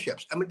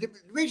partnerships. I mean, the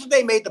reason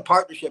they made the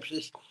partnerships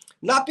is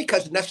not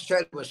because it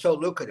necessarily was so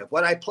lucrative.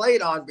 What I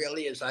played on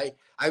really is I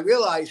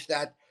realized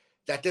that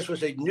this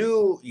was a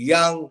new,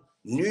 young,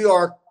 New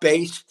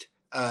York-based,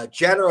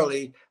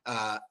 generally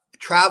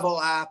travel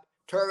app,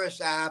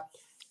 tourist app,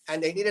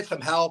 and they needed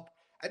some help.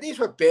 And these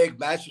were big,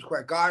 Madison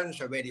Square Gardens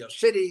or Radio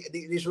City.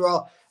 These were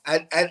all,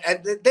 and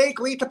they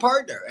agreed to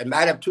partner. And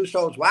Madame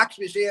Tussauds Wax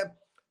Museum,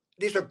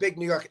 these are big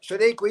New York. So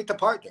they agreed to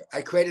partner.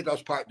 I created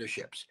those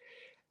partnerships.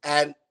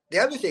 And the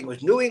other thing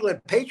was New England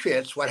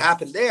Patriots. What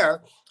happened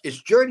there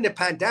is during the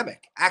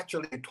pandemic,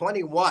 actually in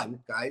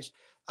 21, guys,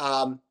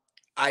 I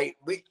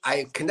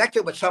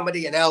connected with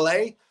somebody in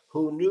LA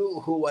who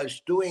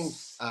was doing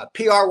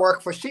PR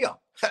work for Seal.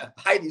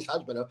 Heidi's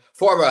husband, a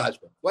former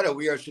husband. What a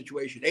weird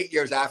situation. 8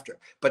 years after,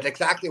 but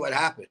exactly what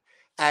happened.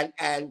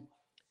 And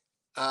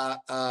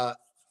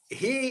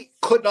he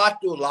could not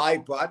do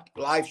live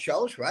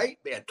shows. Right?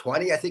 He had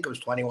 20. I think it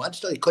was 21.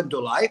 Still, he couldn't do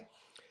live.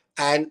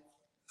 And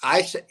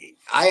I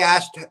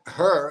asked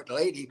her, the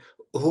lady,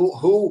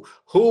 who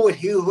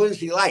is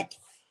he like?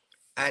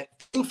 And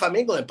being from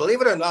England,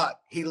 believe it or not,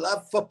 he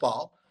loved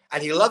football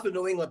and he loved the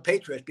New England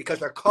Patriots because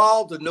they're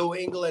called the New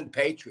England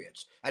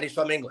Patriots, and he's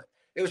from England.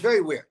 It was very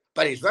weird.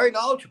 But he's very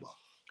knowledgeable.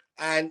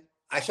 And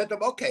I said to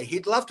him, okay,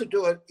 he'd love to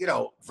do it,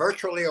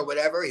 virtually or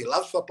whatever. He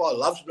loves football,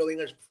 loves New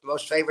England's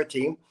most favorite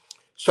team.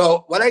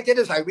 So what I did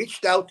is I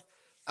reached out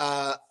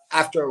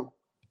after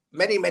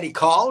many, many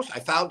calls.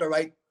 I found the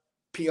right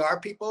PR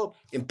people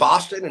in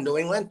Boston and New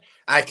England.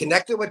 I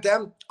connected with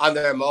them on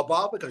their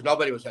mobile because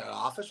nobody was in an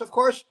office, of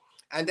course.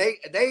 And they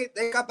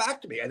got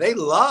back to me and they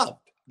loved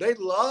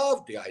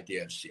the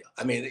idea of Seal.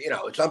 I mean,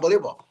 it's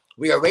unbelievable.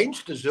 We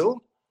arranged the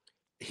Zoom.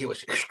 He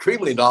was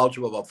extremely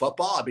knowledgeable about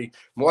football. I mean,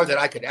 more than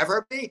I could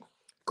ever be.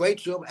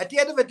 Great Zoom. At the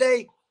end of the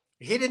day,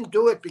 he didn't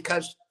do it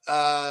because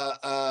quite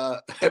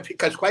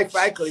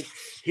frankly,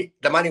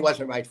 the money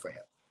wasn't right for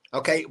him.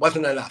 Okay, it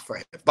wasn't enough for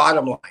him.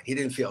 Bottom line, he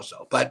didn't feel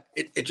so. But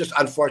it just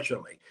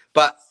unfortunately.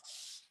 But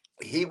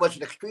he was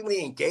an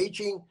extremely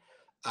engaging,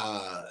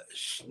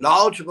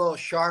 knowledgeable,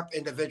 sharp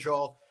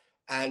individual,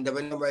 and the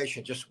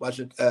remuneration just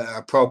wasn't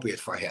appropriate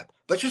for him.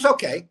 But just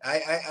okay.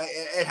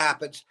 It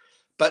happens.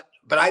 But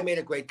I made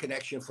a great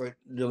connection for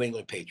New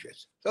England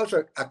Patriots. Those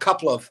are a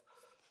couple of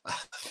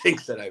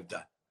things that I've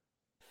done.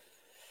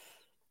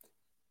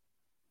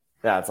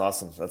 Yeah, that's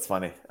awesome. That's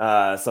funny.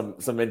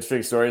 Some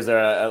interesting stories there.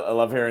 I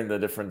love hearing the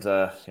different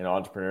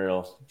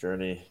entrepreneurial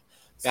journey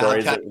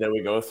stories that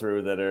we go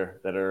through that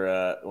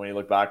are when you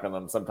look back on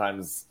them,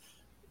 sometimes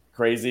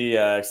crazy,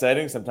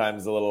 exciting,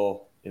 sometimes a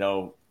little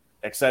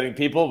exciting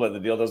people, but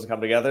the deal doesn't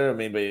come together. I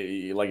mean, but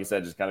like you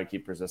said, just kind of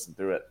keep persistent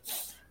through it.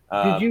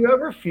 Did you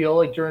ever feel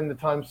like during the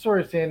time,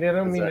 sorry, Sandy, I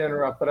don't mean to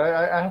interrupt, but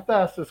I have to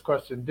ask this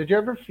question. Did you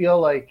ever feel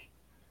like,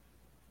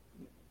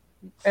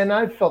 and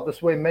I've felt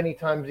this way many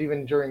times,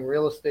 even during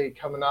real estate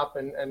coming up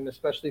and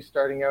especially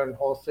starting out in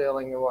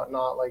wholesaling and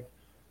whatnot, like,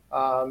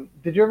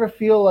 did you ever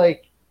feel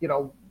like,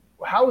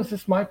 how is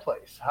this my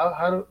place?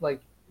 How do,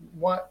 like,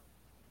 what,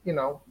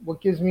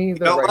 what gives me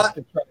the right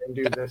to try and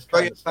do this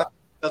kind of stuff?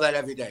 I feel that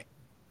every day,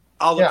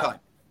 all the time,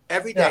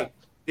 every day. Yeah.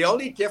 The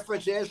only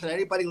difference is, and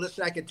anybody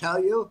listening, I can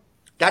tell you,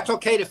 that's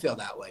okay to feel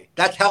that way.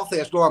 That's healthy.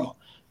 It's normal.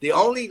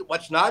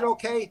 What's not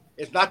okay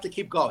is not to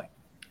keep going.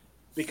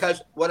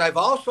 Because what I've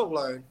also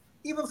learned,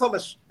 even from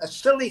a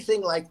silly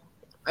thing like,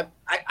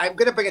 I'm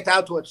going to bring it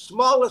down to its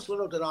smallest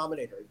little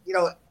denominator,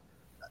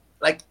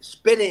 like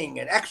spinning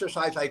and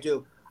exercise I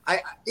do.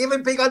 I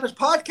even being on this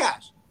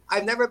podcast,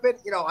 I've never been,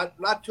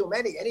 not too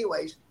many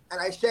anyways. And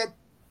I said,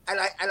 and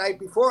I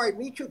before I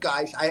meet you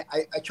guys,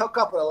 I choke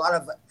up with a lot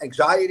of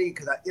anxiety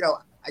because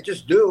I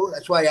just do.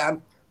 That's who I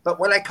am. But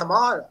when I come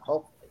on,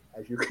 hopefully,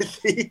 as you can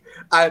see,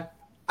 I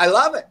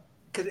love it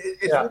because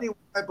it's really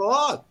where I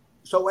belong.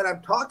 So when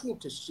I'm talking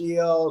to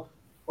Seal,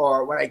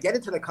 or when I get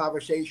into the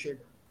conversation,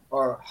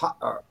 or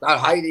not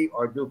Heidi,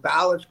 or New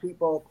Balance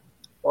people,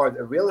 or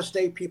the real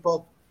estate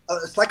people,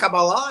 it's like I'm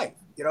alive.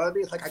 You know what I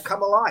mean? It's like I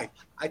come alive.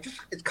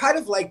 It's kind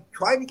of like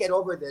trying to get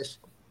over this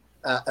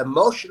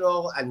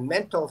emotional and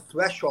mental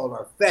threshold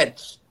or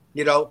fence.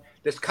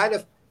 This kind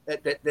of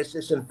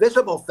this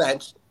invisible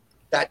fence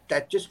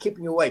that just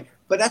keeping you away.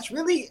 But that's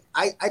really,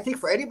 I think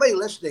for anybody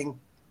listening,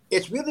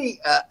 it's really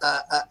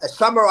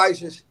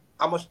summarizes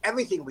almost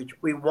everything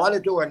we want to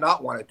do or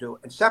not want to do,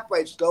 and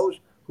separates those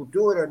who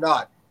do it or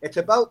not. It's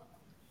about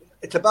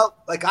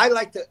like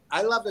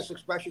I love this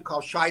expression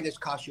called shyness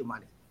costs you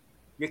money.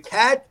 You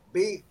can't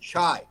be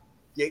shy.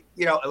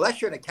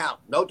 Unless you're an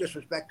accountant. No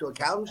disrespect to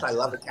accountants. I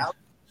love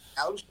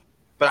accountants,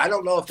 but I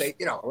don't know if they,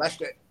 unless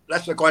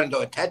they're going to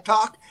do a TED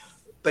Talk.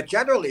 But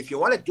generally, if you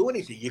want to do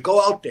anything, you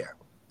go out there.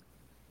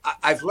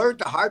 I've learned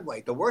the hard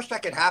way. The worst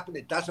that can happen,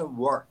 it doesn't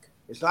work.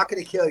 It's not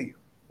going to kill you.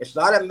 It's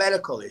not a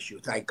medical issue,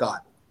 thank God.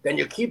 Then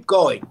you keep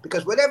going,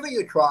 because whatever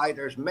you try,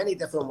 there's many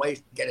different ways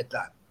to get it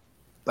done.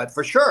 But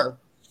for sure,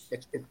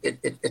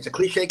 it's a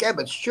cliche again,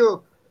 but it's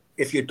true.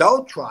 If you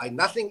don't try,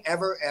 nothing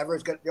ever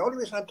is going to. The only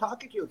reason I'm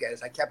talking to you again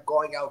is I kept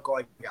going out.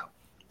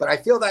 But I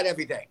feel that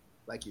every day,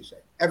 like you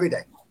said, every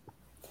day.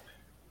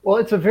 Well,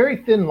 it's a very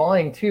thin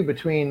line, too,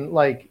 between,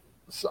 like,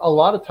 a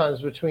lot of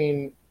times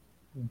between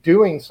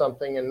doing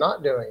something and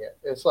not doing it.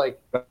 It's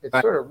like, it's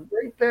sort of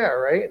right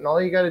there, right? And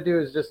all you got to do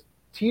is just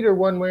teeter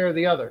one way or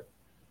the other.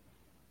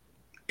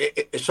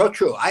 It's so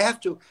true. I have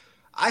to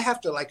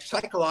like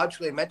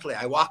psychologically and mentally,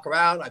 I walk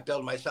around, I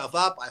build myself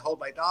up, I hold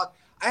my dog.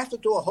 I have to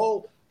do a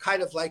whole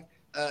kind of like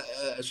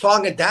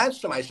song and dance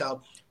to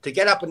myself to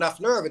get up enough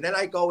nerve. And then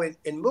I go in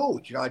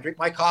mood. I drink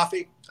my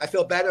coffee, I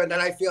feel better, and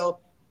then I feel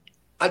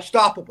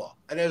unstoppable.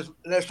 And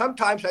there's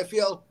sometimes I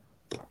feel,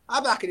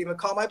 I'm not going to even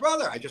call my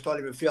brother. I just don't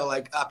even feel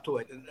like up to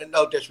it. And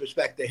no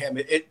disrespect to him.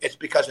 It's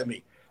because of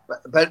me.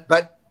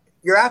 But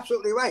you're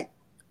absolutely right.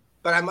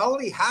 But I'm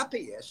only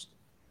happiest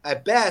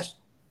at best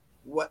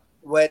when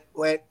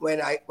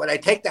I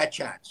take that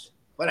chance,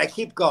 when I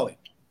keep going.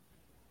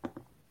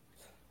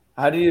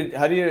 How do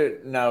you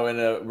now in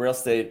a real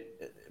estate,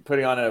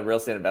 putting on a real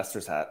estate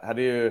investor's hat? How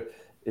do you,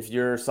 if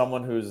you're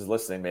someone who's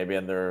listening maybe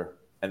and they're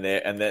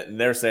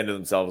saying to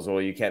themselves,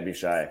 well, you can't be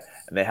shy,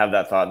 and they have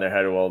that thought in their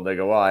head, well, they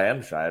go, well, I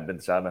am shy. I've been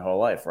shy my whole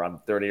life, or I'm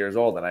 30 years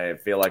old and I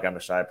feel like I'm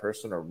a shy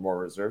person or more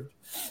reserved.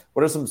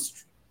 What are some,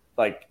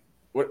 like,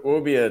 what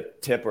would be a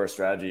tip or a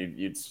strategy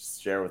you'd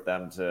share with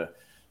them to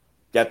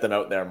get them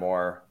out there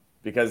more?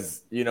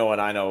 Because, and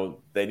I know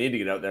they need to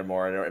get out there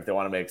more if they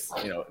want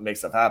to make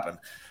stuff happen.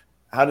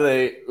 How do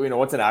they,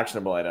 what's an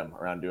actionable item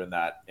around doing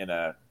that in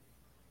a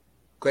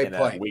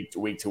week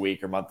to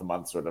week or month to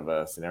month sort of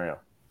a scenario?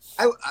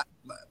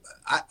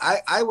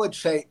 I would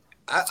say,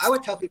 I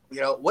would tell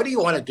people, what do you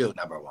want to do?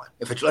 Number one,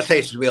 let's say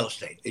it's real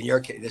estate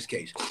in this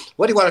case,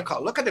 what do you want to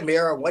call? Look at the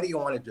mirror. What do you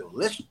want to do?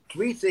 List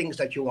 3 things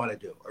that you want to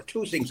do, or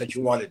 2 things that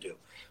you want to do.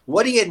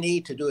 What do you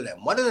need to do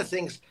them? One of the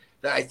things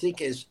that I think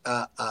is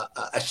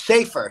a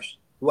safer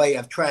way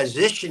of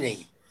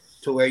transitioning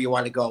to where you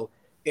want to go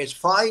is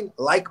find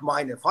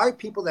like-minded, find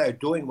people that are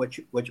doing what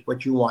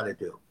you want to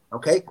do.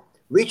 Okay,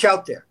 reach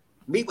out there,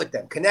 meet with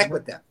them, connect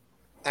with them,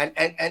 and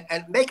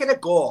make it a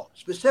goal.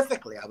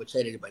 Specifically, I would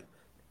say to anybody,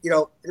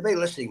 anybody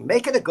listening,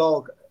 make it a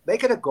goal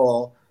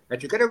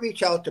that you're going to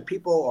reach out to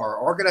people or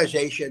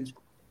organizations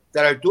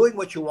that are doing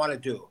what you want to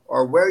do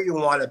or where you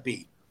want to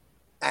be,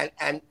 and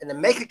then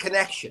make a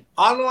connection,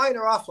 online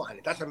or offline.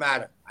 It doesn't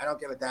matter. I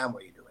don't give a damn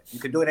where you do it. You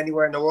can do it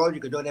anywhere in the world.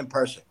 You can do it in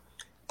person,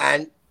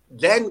 and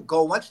then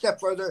go one step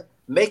further.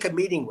 Make a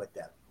meeting with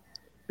them,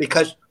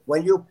 because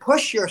when you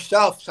push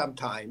yourself,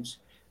 sometimes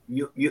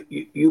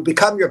you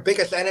become your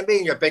biggest enemy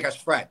and your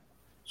biggest friend.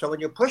 So when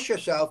you push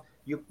yourself,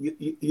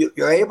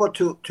 you're able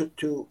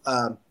to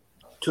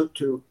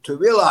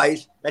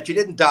realize that you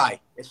didn't die.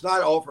 It's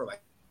not over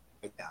right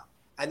now.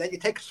 And then you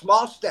take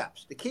small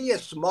steps. The key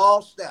is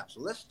small steps.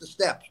 List the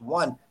steps,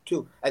 1,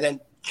 2, and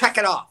then check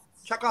it off.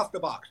 Check off the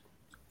box.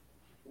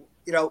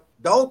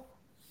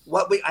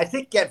 I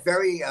think get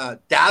very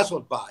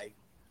dazzled by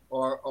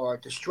or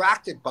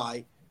distracted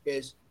by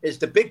is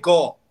the big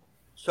goal.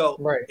 So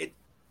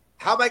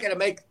how am I going to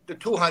make the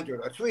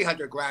 200 or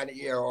 300 grand a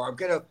year, or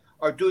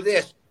or do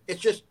this? It's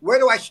just, where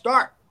do I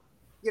start?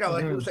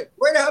 Like people say,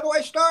 where the hell do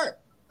I start?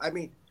 I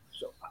mean,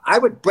 so I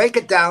would break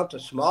it down to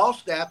small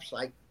steps,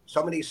 like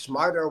some of these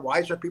smarter,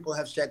 wiser people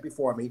have said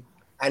before me,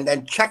 and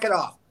then check it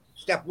off.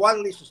 Step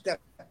 1 leads to step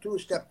 2,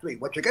 step 3.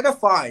 What you're going to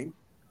find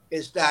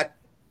is that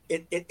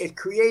it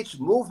creates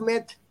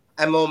movement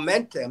and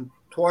momentum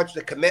towards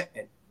the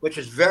commitment, which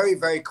is very,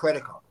 very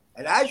critical.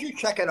 And as you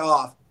check it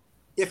off,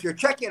 if you're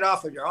checking it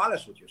off and you're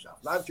honest with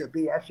yourself, not if you're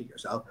BSing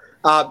yourself,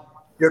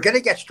 you're going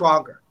to get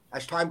stronger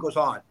as time goes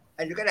on.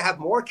 And you're going to have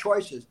more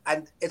choices.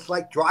 And it's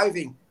like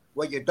driving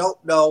where you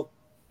don't know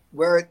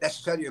where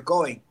necessarily you're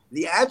going.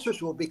 The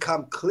answers will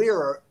become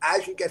clearer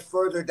as you get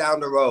further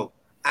down the road.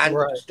 And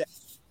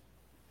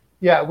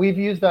yeah, we've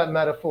used that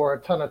metaphor a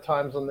ton of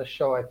times on this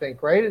show, I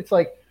think, right? It's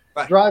like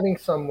driving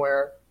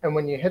somewhere, and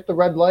when you hit the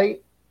red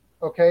light,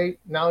 okay,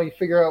 now you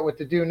figure out what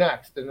to do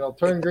next, and it'll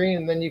turn green,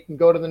 and then you can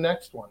go to the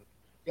next one.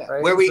 Yeah,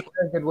 right? It's a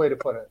very good way to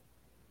put it.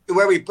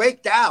 Where we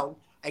break down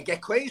and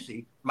get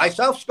crazy,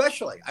 myself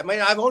especially. I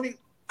mean, I've only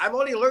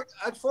learned,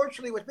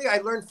 unfortunately with me, I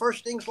learned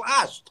first things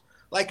last.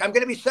 Like, I'm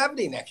going to be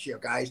 70 next year,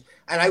 guys,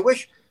 and I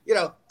wish,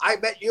 I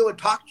met you and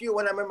talked to you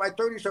when I'm in my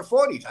 30s or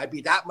 40s. I'd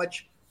be that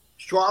much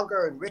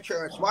stronger and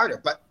richer and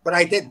smarter, but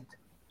I didn't.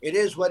 It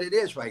is what it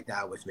is right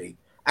now with me.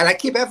 And I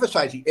keep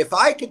emphasizing, if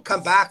I could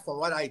come back from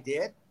what I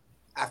did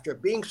after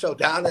being so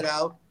down and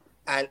out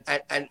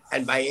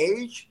and my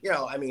age,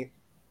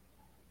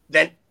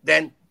 then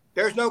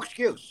there's no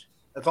excuse.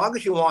 As long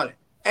as you want it,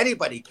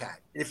 anybody can.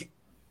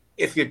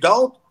 If you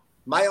don't,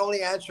 my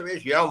only answer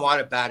is you don't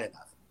want it bad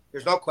enough.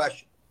 There's no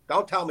question.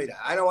 Don't tell me that.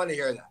 I don't want to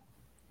hear that.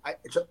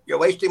 You're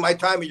wasting my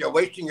time, and you're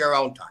wasting your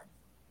own time.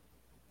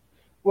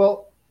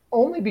 Well,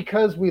 only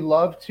because we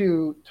love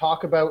to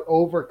talk about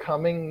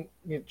overcoming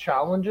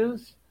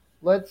challenges.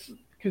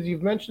 Because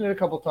you've mentioned it a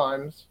couple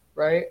times,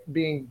 right?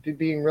 Being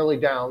really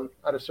down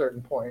at a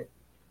certain point.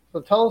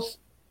 So tell us,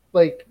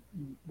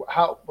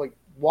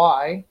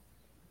 why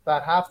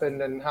that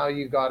happened and how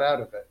you got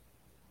out of it.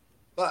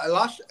 Well, I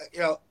lost,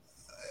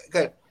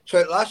 good. So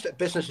I lost a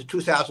business in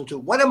 2002.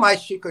 One of my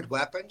secret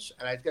weapons,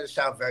 and it's going to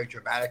sound very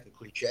dramatic and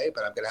cliche,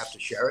 but I'm going to have to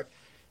share it,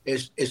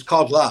 is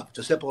called love. It's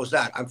as simple as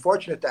that. I'm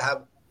fortunate to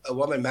have a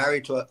woman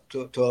married to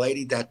a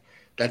lady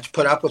that's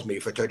put up with me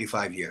for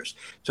 35 years.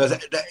 So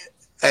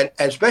and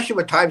especially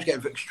when times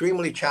get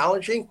extremely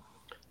challenging,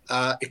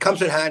 it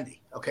comes in handy.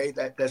 Okay,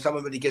 that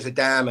somebody gives a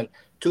damn, and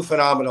 2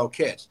 phenomenal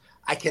kids.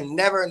 I can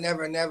never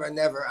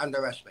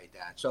underestimate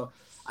that. So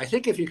I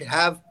think if you can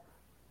have,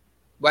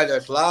 whether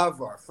it's love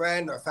or a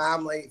friend or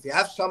family, if you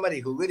have somebody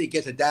who really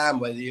gives a damn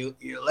whether you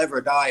live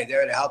or die,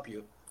 there to help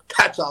you,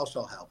 that's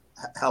also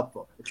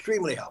helpful,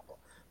 extremely helpful.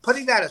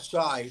 Putting that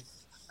aside,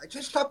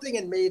 just something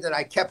in me that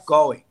I kept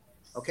going.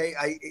 Okay,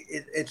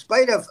 in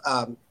spite of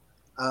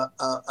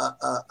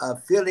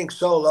feeling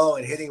so low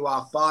and hitting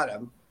rock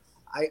bottom,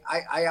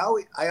 I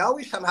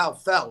always somehow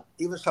felt,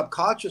 even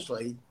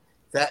subconsciously,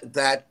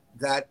 that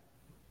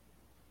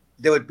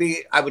there would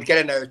be, I would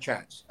get another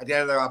chance, I'd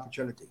get another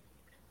opportunity.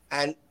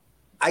 And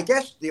I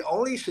guess the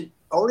only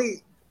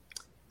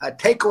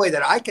takeaway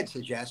that I can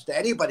suggest to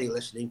anybody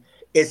listening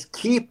is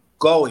keep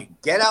going.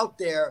 Get out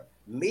there,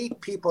 meet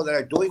people that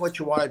are doing what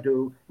you want to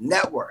do,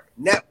 network,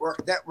 and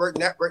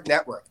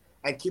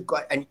keep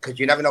going. And because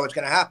you never know what's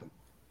going to happen.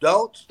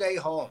 Don't stay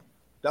home.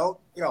 Don't,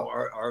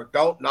 or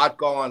don't not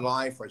go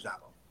online, for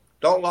example.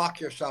 Don't lock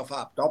yourself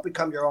up. Don't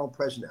become your own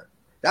prisoner.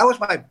 That was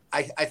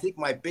I think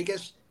my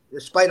biggest,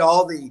 despite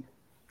all the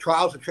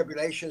trials and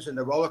tribulations and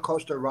the roller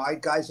coaster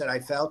ride, guys, that I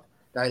felt,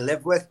 that I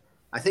lived with,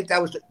 I think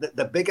that was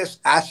the biggest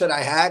asset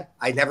I had.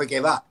 I never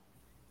gave up,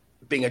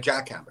 being a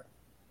jackhammer.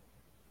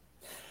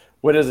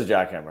 What is a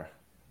jackhammer?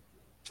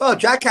 Well, a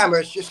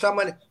jackhammer is just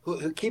someone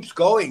who keeps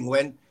going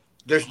when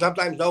there's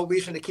sometimes no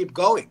reason to keep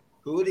going.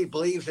 Who really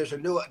believes there's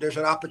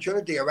an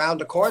opportunity around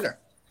the corner,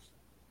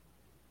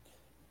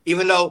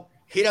 even though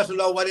he doesn't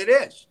know what it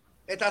is.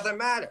 It doesn't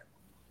matter.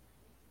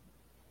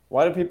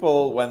 Why do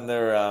people, in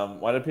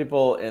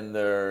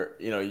their,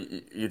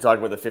 you talk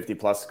about the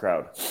 50+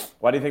 crowd.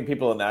 Why do you think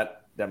people in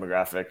that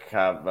demographic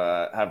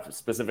have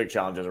specific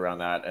challenges around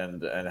that?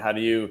 And how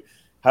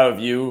have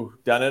you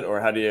done it, or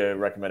how do you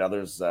recommend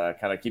others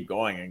kind of keep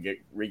going and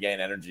regain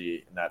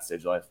energy in that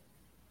stage of life?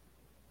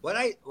 What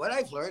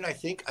I've learned, I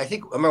think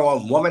number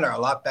one, women are a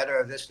lot better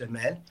at this than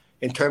men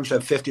in terms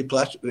of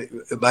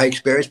 50+. My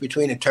experience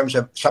in terms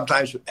of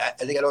sometimes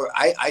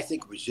I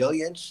think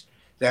resilience,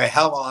 they're a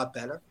hell of a lot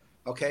better.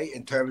 Okay,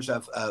 in terms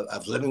of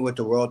living with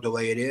the world the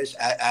way it is,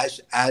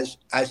 as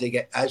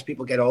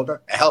people get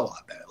older, a hell of a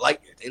lot better.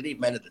 Like, they leave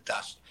men in the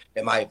dust,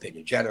 in my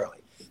opinion,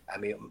 generally. I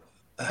mean,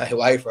 my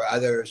wife or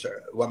others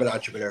or women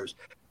entrepreneurs.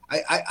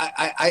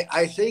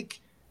 I think,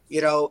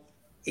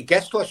 it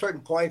gets to a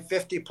certain point,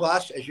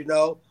 50+, as you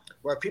know,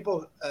 where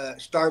people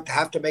start to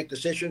have to make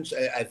decisions.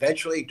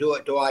 Eventually,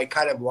 do I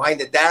kind of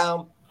wind it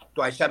down?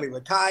 Do I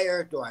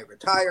semi-retire? Do I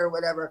retire?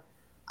 Whatever.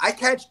 I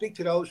can't speak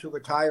to those who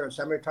retire and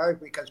semi-retire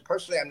because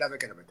personally, I'm never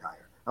going to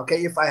retire.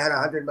 Okay, if I had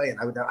 $100 million,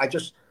 I would.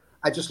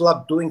 I just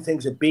love doing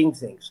things and being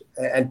things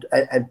and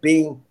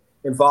being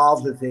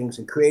involved in things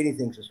and creating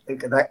things.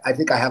 And I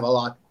think I have a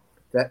lot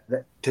that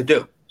to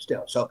do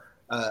still. So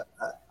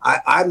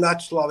I'm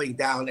not slowing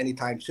down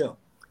anytime soon.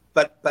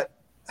 But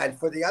and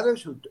for the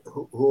others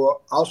who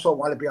also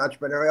want to be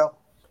entrepreneurial,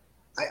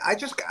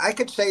 I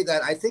could say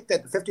that I think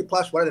that 50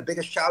 plus, one of the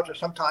biggest challenges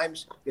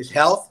sometimes is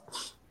health.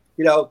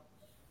 You know,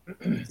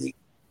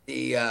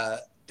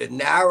 the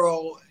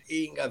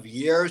narrowing of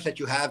years that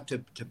you have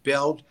to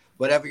build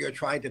whatever you're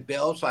trying to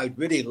build. So I'd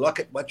really look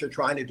at what you're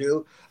trying to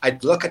do.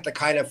 I'd look at the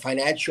kind of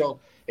financial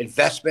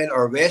investment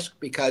or risk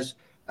because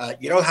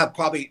you don't have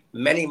probably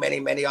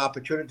many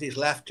opportunities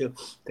left to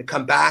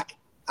come back.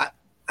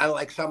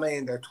 Unlike somebody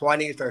in their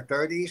 20s or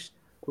 30s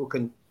who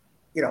can,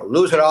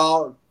 lose it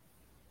all.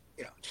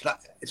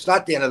 It's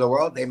not the end of the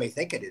world. They may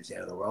think it is the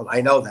end of the world. I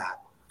know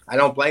that. I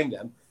don't blame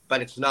them,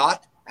 but it's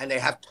not. And they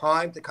have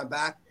time to come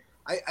back.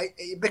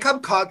 You become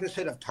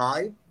cognizant of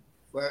time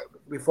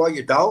before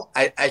you don't,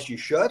 as you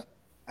should.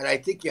 And I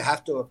think you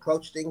have to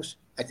approach things,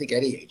 I think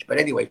any age, but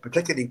anyway,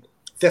 particularly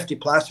 50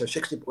 plus or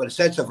 60 with a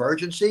sense of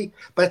urgency.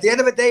 But at the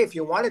end of the day, if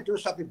you want to do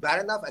something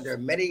bad enough, and there are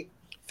many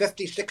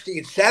 50, 60,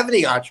 and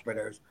 70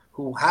 entrepreneurs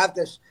who have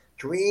this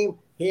dream,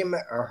 him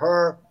or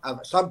her,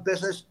 of some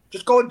business,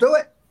 just go and do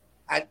it.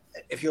 And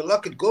if you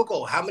look at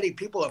Google, how many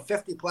people are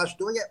 50 plus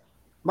doing it?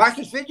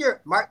 Martha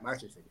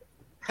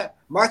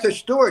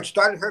Stewart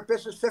started her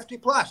business 50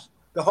 plus.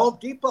 The Home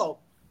Depot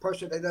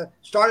person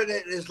started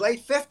it in his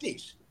late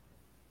 50s.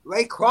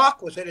 Ray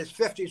Kroc was in his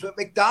 50s with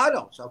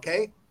McDonald's,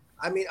 okay?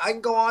 I mean, I can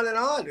go on and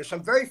on. There's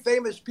some very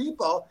famous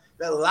people,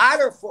 the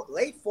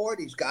late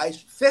 40s guys,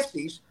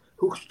 50s,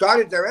 who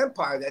started their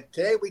empire that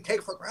today we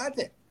take for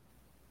granted.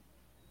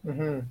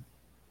 Mm-hmm.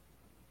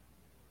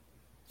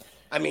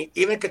 I mean,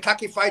 even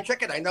Kentucky Fried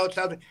Chicken, I know it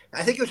sounds,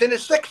 I think he was in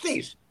his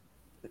 60s.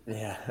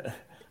 Yeah.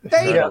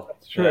 Yeah,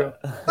 that's true.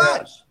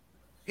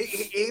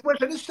 He was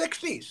in his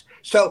 60s.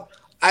 So,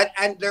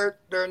 and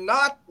they're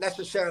not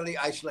necessarily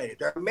isolated.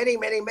 There are many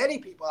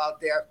people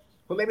out there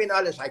who maybe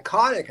not as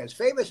iconic, as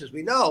famous as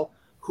we know,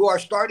 who are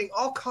starting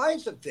all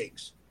kinds of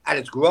things. And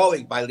it's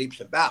growing by leaps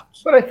and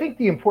bounds. But I think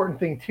the important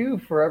thing, too,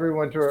 for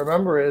everyone to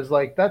remember is,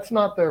 that's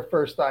not their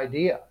first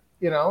idea,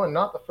 and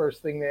not the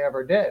first thing they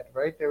ever did,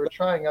 right? They were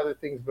trying other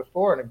things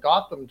before, and it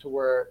got them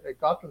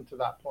to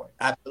that point.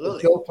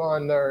 Absolutely.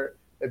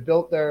 It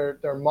built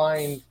their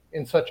mind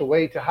in such a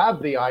way to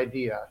have the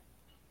idea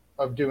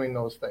of doing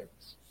those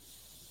things,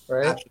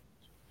 right?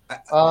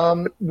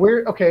 And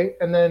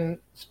then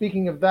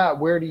speaking of that,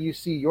 where do you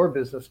see your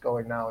business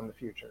going now in the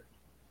future?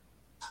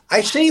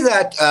 I see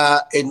that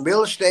in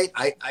real estate,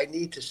 I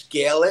need to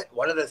scale it.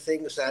 One of the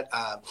things that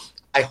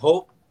I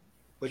hope,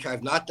 which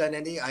I've not done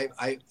any, I've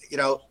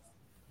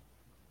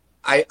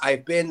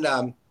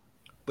been,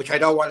 which I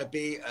don't want to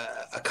be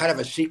a kind of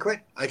a secret.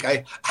 Like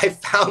I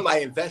found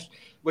my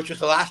which is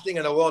the last thing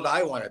in the world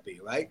I want to be,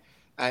 right?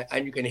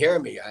 And you can hear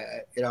me.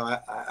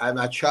 I'm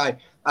not shy.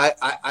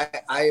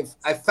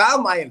 I've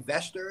found my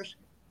investors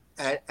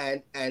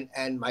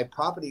and my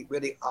property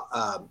really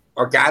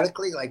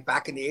organically, like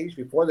back in the 80s,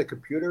 before the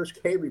computers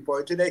came, before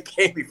internet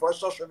came, before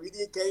social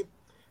media came,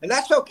 and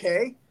that's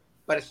okay,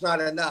 but it's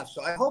not enough.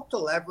 So I hope to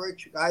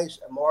leverage, guys,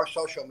 more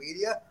social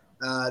media,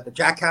 the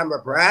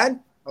Jackhammer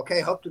brand.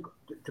 Okay, hope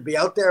to be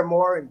out there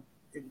more in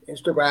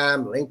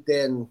Instagram,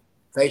 LinkedIn,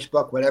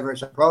 Facebook, whatever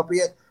is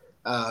appropriate,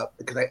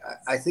 because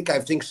I think I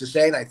have things to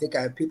say, and I think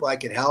I have people I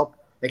can help,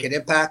 make an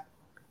impact.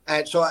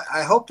 And so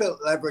I hope to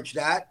leverage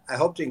that. I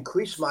hope to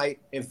increase my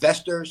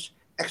investors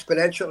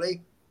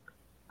exponentially.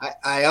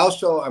 I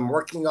also am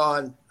working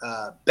on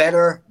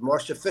better,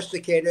 more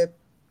sophisticated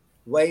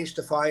ways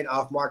to find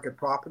off-market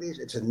properties.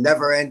 It's a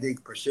never-ending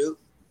pursuit.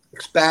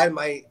 Expand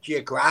my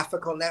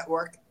geographical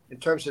network in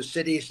terms of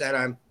cities that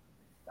I'm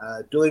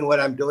doing what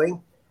I'm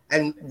doing.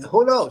 And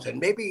who knows?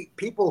 And maybe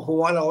people who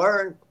want to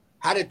learn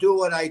how to do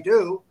what I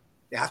do,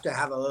 they have to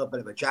have a little bit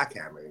of a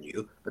jackhammer in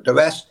you. But the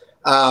rest,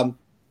 I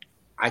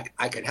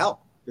can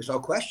help. There's no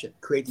question.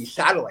 Create these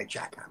satellite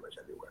jackhammers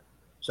everywhere.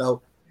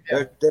 So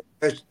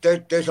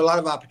there's a lot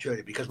of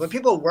opportunity, because when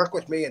people work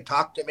with me and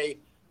talk to me,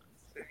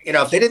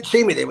 if they didn't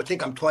see me, they would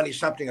think I'm 20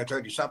 something or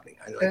 30 something.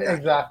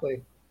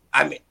 Exactly.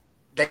 I mean,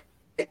 they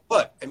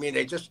would. I mean,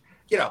 they just,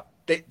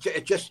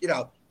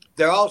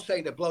 they're all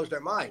saying that blows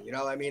their mind,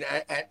 I mean,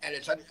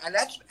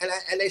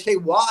 and they say,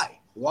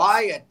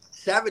 why at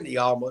 70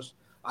 almost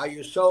are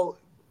you so,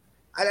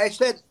 and I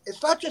said,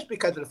 it's not just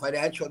because of the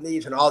financial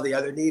needs and all the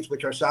other needs,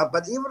 which are some,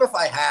 but even if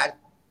I had,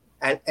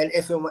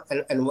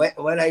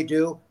 when I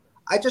do,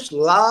 I just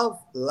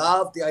love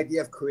the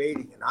idea of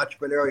creating and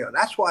entrepreneurial. And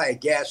that's why I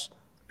guess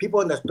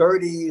people in their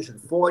 30s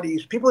and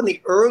 40s, people in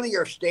the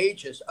earlier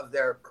stages of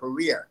their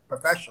career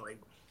professionally,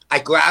 I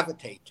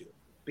gravitate to,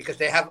 because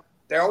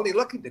they're only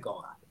looking to go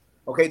on.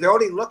 Okay, they're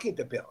only looking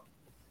to build.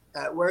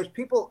 Whereas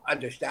people,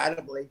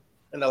 understandably,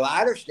 in the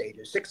latter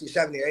stages, 60,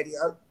 70, 80,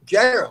 are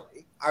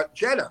generally,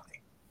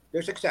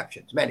 there's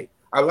exceptions, many,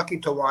 are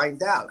looking to wind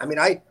down. I mean,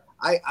 I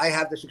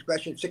have this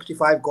expression,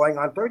 65 going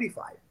on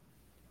 35.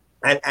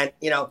 And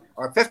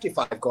or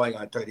 55 going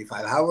on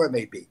 35, however it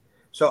may be.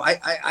 So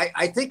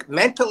I think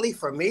mentally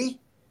for me,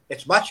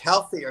 it's much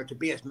healthier to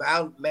be as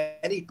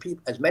many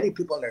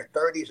people in their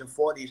 30s and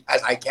 40s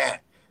as I can.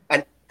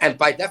 And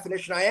by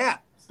definition, I am,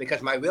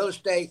 because my real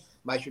estate,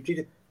 my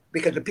strategic,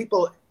 because the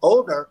people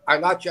older are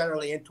not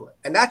generally into it.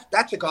 And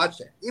that's a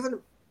godsend. Even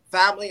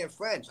family and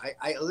friends,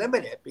 I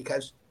limit it,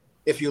 because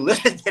if you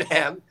listen to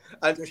them,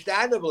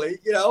 understandably,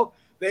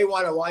 they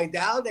want to wind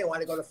down, they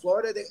want to go to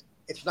Florida.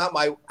 It's not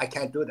I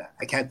can't do that.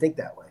 I can't think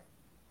that way.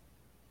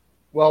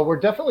 Well, we're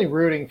definitely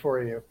rooting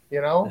for you.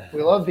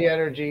 We love the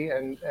energy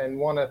and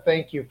want to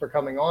thank you for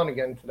coming on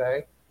again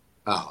today.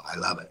 Oh, I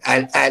love it.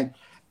 And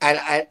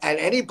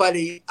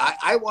anybody,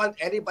 I want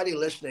anybody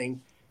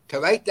listening to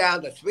write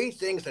down the 3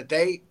 things that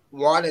they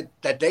wanted,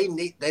 that they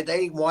need, that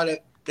they want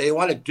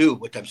to do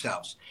with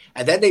themselves.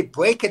 And then they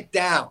break it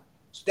down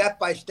step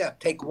by step,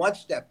 take 1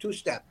 step, 2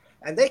 steps,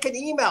 and they can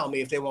email me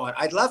if they want.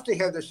 I'd love to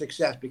hear their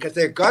success, because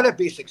they're going to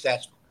be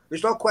successful.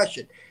 There's no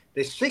question.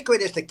 The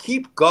secret is to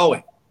keep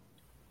going.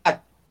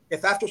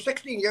 If after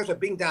 16 years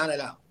of being down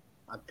and out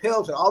on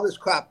pills and all this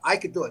crap, I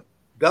could do it,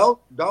 don't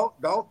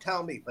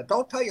tell me, but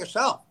don't tell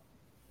yourself.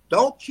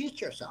 Don't cheat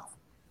yourself.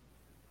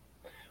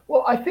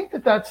 Well, I think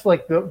that's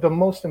like the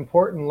most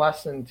important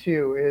lesson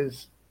too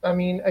is, I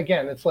mean,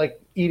 again, it's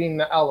like eating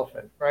the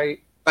elephant,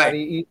 right? How do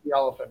you eat the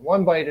elephant?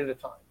 1 bite at a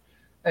time.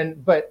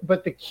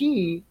 But the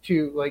key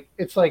to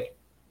it's like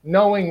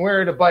knowing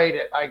where to bite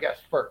it, I guess,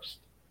 first.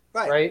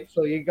 Right.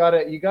 So you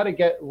gotta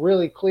get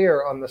really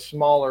clear on the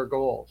smaller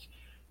goals,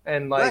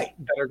 and that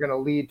are going to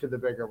lead to the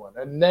bigger one,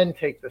 and then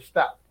take the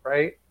step.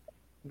 Right.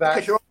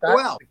 Because you're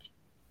overwhelmed.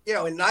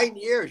 In 9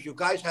 years, you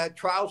guys had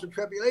trials and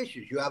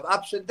tribulations. You have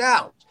ups and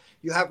downs.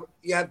 You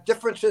have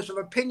differences of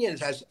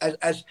opinions as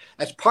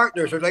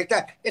partners or like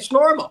that. It's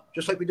normal,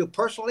 just like we do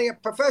personally and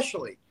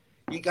professionally.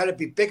 You got to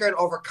be bigger and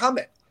overcome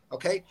it.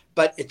 Okay.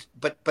 But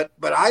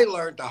I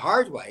learned the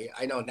hard way.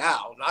 I know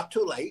now, not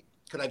too late,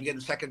 because I get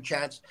a second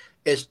chance,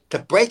 is to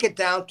break it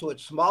down to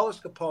its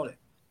smallest component.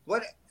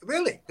 What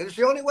really? Because it's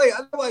the only way.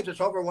 Otherwise, it's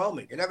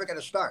overwhelming. You're never going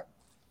to start.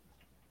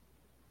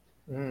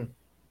 Mm.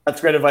 That's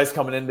great advice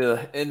coming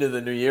into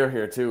the new year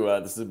here too.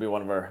 This will be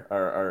one of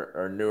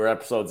our newer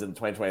episodes in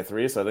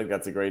 2023. So I think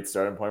that's a great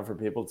starting point for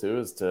people too,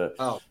 is to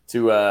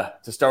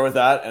start with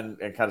that and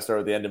kind of start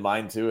with the end in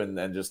mind too,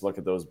 and just look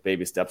at those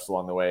baby steps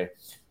along the way.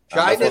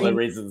 That's one of the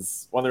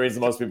reasons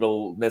most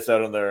people miss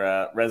out on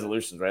their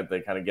resolutions, right?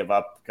 They kind of give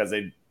up because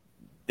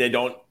they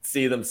don't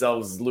see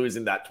themselves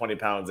losing that 20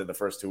 pounds in the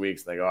first 2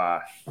 weeks. They go,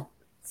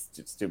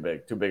 it's too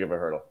big of a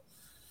hurdle.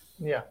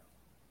 Yeah.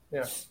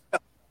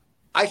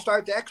 I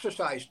started to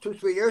exercise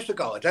 2-3 years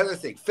ago. It's another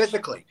thing,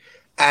 physically.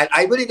 And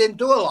I really didn't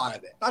do a lot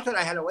of it. Not that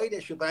I had a weight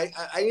issue, but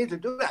I needed to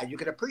do that. You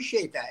can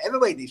appreciate that.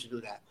 Everybody needs to do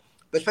that,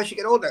 but especially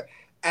get older.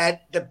 And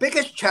the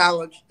biggest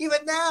challenge, even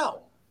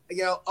now,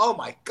 oh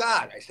my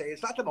God, I say,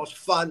 it's not the most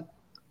fun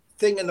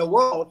thing in the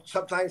world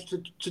sometimes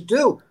to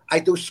do. I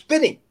do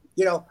spinning.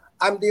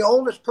 I'm the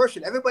oldest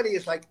person. Everybody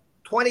is like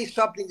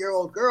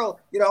 20-something-year-old girl,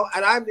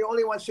 and I'm the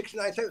only one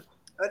 69.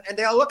 And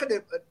they all look at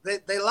it.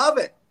 They love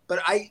it.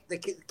 But the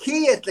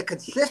key is the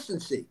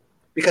consistency,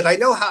 because I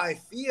know how I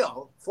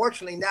feel,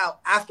 fortunately now,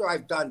 after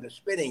I've done the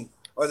spinning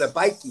or the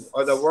biking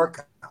or the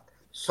workout.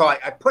 So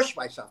I push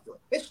myself to it.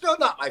 It's still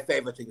not my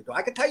favorite thing to do.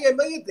 I can tell you a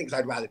million things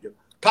I'd rather do.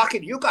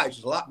 Talking to you guys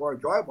is a lot more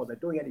enjoyable than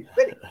doing any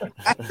spinning.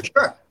 That's for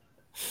sure.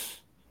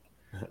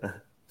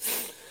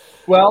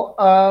 Well,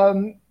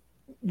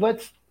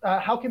 let's.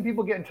 How can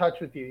people get in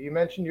touch with you? You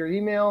mentioned your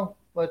email.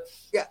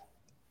 Yeah,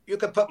 you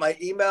can put my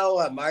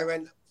email,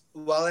 Myron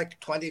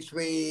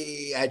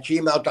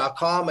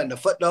Wellick23@gmail.com in the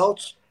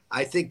footnotes.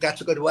 I think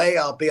that's a good way.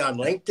 I'll be on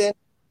LinkedIn.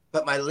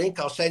 But my link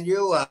I'll send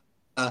you.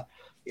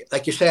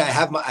 Like you say, I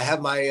have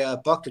my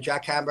book, The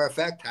Jackhammer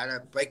Effect: How to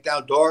Break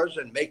Down Doors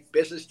and Make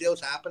Business Deals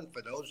Happen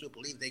for Those Who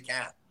Believe They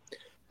Can.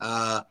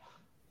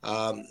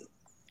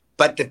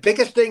 But the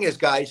biggest thing is,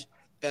 guys,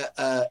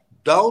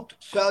 don't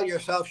sell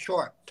yourself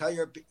short. Tell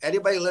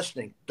anybody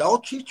listening,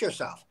 don't cheat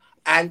yourself.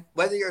 And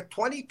whether you're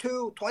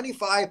 22,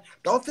 25,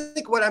 don't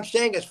think what I'm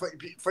saying is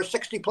for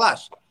 60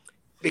 plus,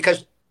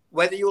 because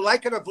whether you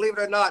like it or believe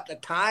it or not, the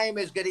time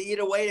is going to eat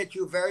away at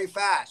you very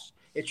fast.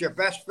 It's your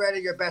best friend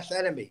or your best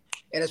enemy.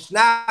 In a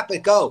snap,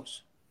 it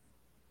goes.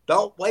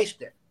 Don't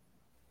waste it.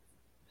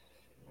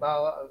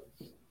 Well,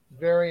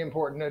 very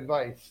important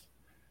advice.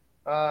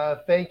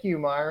 Thank you,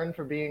 Myron,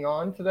 for being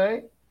on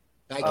today.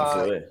 Thank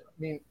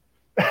you.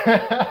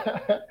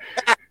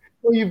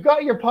 Well, you've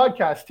got your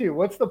podcast too.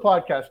 What's the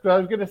podcast? But I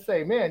was going to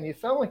say, man, you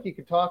sound like you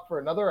could talk for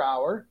another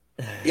hour.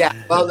 Yeah.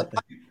 Well,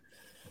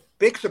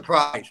 big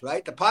surprise,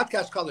 right? The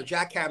podcast is called The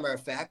Jackhammer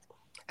Effect.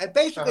 And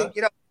basically,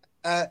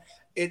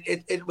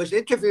 it was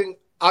interviewing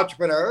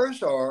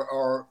entrepreneurs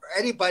or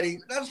anybody,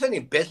 not necessarily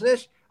in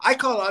business. I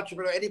call an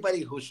entrepreneur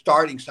anybody who's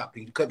starting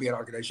something. It could be an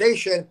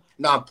organization,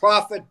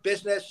 nonprofit,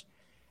 business.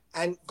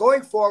 And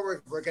going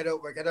forward, we're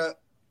gonna,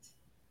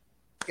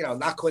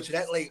 not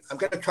coincidentally, I'm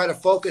gonna try to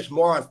focus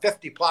more on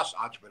 50+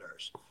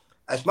 entrepreneurs.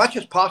 As much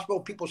as possible,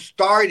 people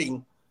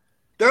starting.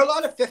 There are a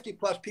lot of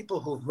 50+ people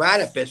who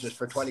ran a business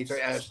for 20,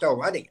 30 and are still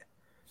running it.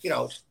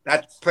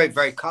 That's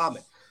very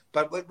common.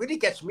 But what really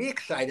gets me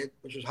excited,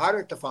 which is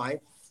harder to find,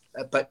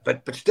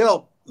 but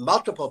still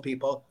multiple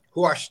people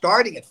who are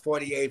starting at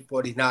 48,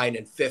 49,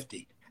 and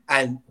 50,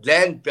 and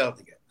then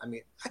building it. I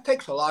mean, that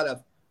takes a lot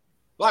of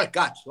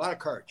guts, a lot of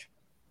courage.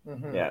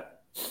 Mm-hmm.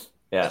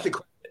 Yeah.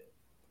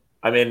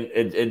 I mean,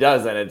 it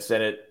does,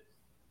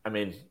 I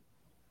mean,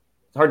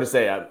 it's hard to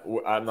say.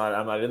 I'm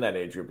not in that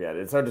age group yet.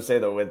 It's hard to say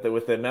though with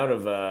the amount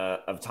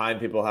of time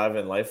people have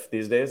in life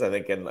these days. I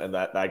think and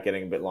that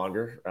getting a bit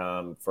longer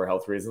for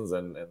health reasons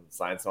and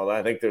science and all that.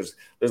 I think there's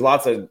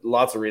lots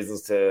of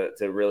reasons to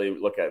really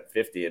look at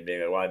 50 and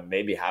being like, well, I'm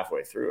maybe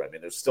halfway through. I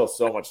mean, there's still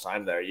so much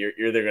time there. You're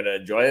either going to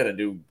enjoy it and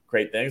do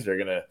great things, or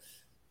you're going to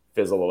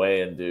fizzle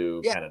away and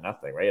do kind of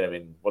nothing, right? I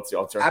mean, what's the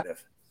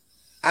alternative?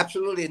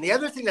 Absolutely. And the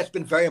other thing that's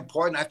been very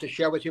important, I have to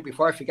share with you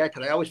before I forget,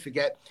 because I always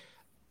forget.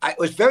 I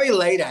was very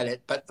late at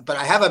it, but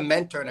I have a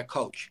mentor and a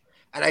coach.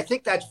 And I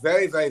think that's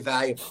very, very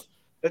valuable.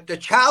 The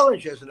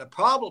challenges and the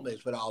problem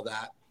is with all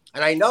that,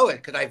 and I know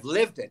it because I've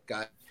lived it,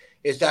 guys,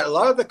 is that a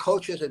lot of the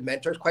coaches and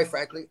mentors, quite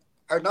frankly,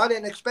 are not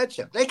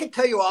inexpensive. They can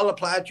tell you all the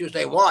platitudes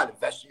they want.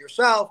 Invest in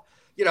yourself.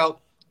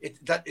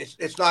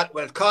 It's not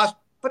what it costs.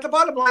 But the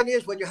bottom line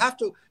is when you have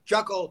to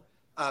juggle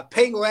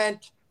paying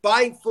rent,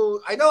 buying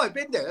food. I know I've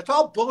been there. It's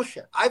all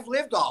bullshit. I've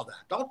lived all that.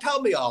 Don't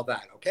tell me all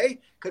that,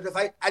 okay? Because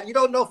and you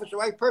don't know if it's the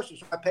right person,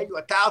 so I pay you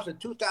 $1,000,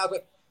 $2,000.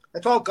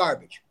 That's all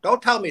garbage.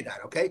 Don't tell me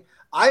that, okay?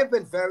 I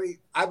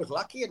was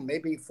lucky and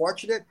maybe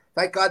fortunate.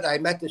 Thank God that I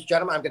met this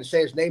gentleman. I'm going to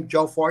say his name,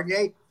 Joe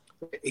Fournier.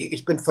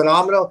 He's been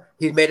phenomenal.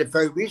 He's made it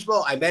very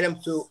reasonable. I met him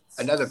through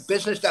another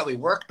business that we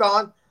worked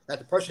on, that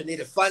the person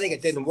needed funding.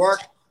 It didn't work.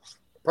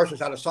 The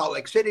person's out of Salt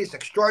Lake City. He's an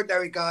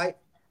extraordinary guy.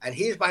 And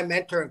he's my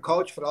mentor and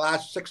coach for the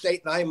last 6,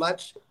 8, 9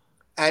 months.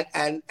 And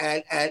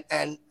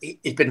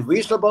it's been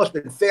reasonable. It's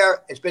been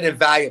fair. It's been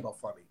invaluable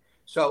for me.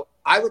 So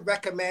I would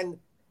recommend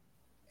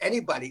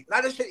anybody,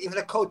 not even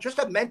a coach, just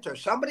a mentor,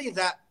 somebody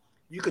that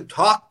you could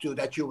talk to,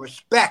 that you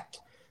respect,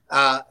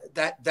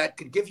 that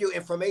could give you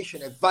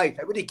information, advice.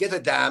 I really give a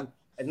damn,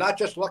 and not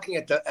just looking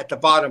at the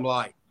bottom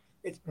line.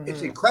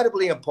 It's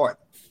incredibly important.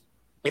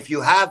 If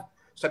you have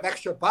some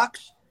extra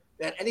bucks,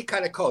 then any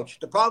kind of coach.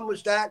 The problem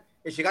with that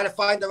is you got to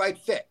find the right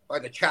fit,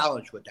 or the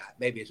challenge with that.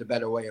 Maybe it's a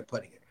better way of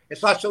putting it.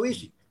 It's not so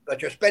easy, but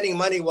you're spending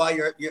money while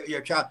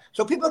you're child.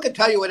 So people can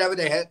tell you whatever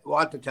they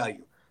want to tell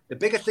you. The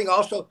biggest thing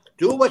also,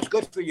 do what's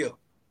good for you.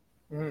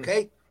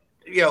 Okay?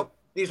 There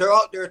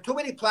are too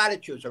many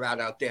platitudes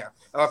around out there.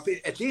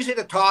 It's easy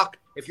to talk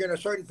if you're in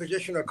a certain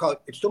position or coach.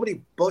 It's too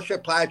many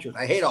bullshit platitudes.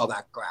 I hate all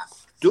that crap.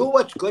 Do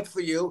what's good for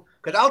you,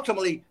 because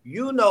ultimately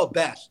you know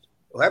best,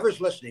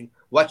 whoever's listening,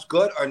 what's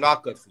good or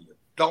not good for you.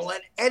 Don't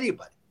let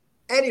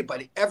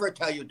anybody ever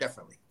tell you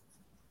differently.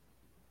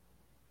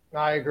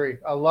 I agree.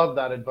 I love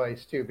that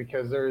advice too,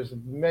 because there's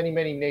many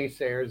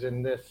naysayers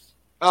in this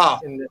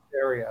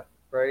area,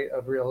 right,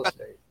 of real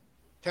estate.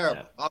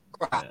 Terrible. Yeah. Oh,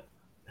 crap.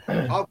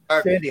 Yeah.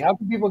 Sandy, how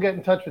can people get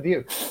in touch with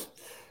you?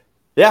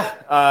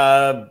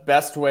 Yeah,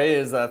 best way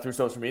is through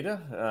social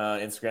media,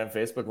 Instagram,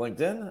 Facebook,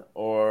 LinkedIn,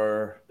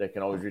 or they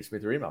can always reach me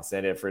through email,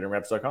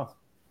 sandy@freedomreps.com.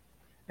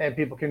 And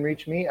people can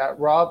reach me at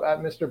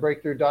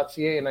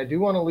rob@mrbreakthrough.ca. And I do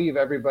want to leave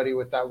everybody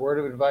with that word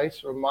of advice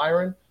from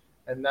Myron,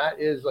 and that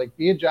is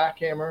be a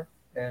jackhammer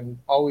and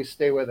always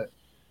stay with it.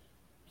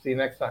 See you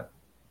next time.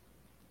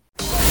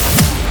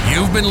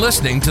 You've been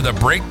listening to the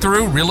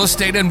Breakthrough Real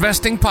Estate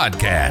Investing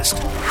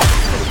Podcast.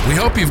 We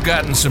hope you've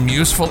gotten some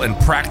useful and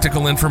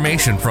practical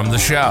information from the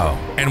show,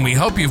 and we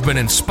hope you've been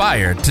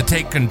inspired to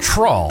take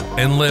control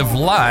and live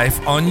life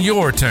on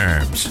your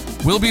terms.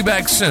 We'll be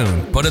back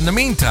soon, but in the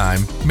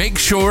meantime, make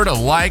sure to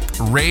like,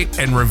 rate,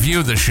 and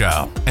review the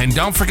show. And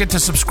don't forget to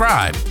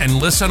subscribe and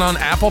listen on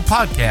Apple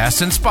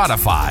Podcasts and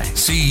Spotify.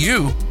 See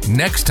you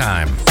next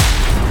time.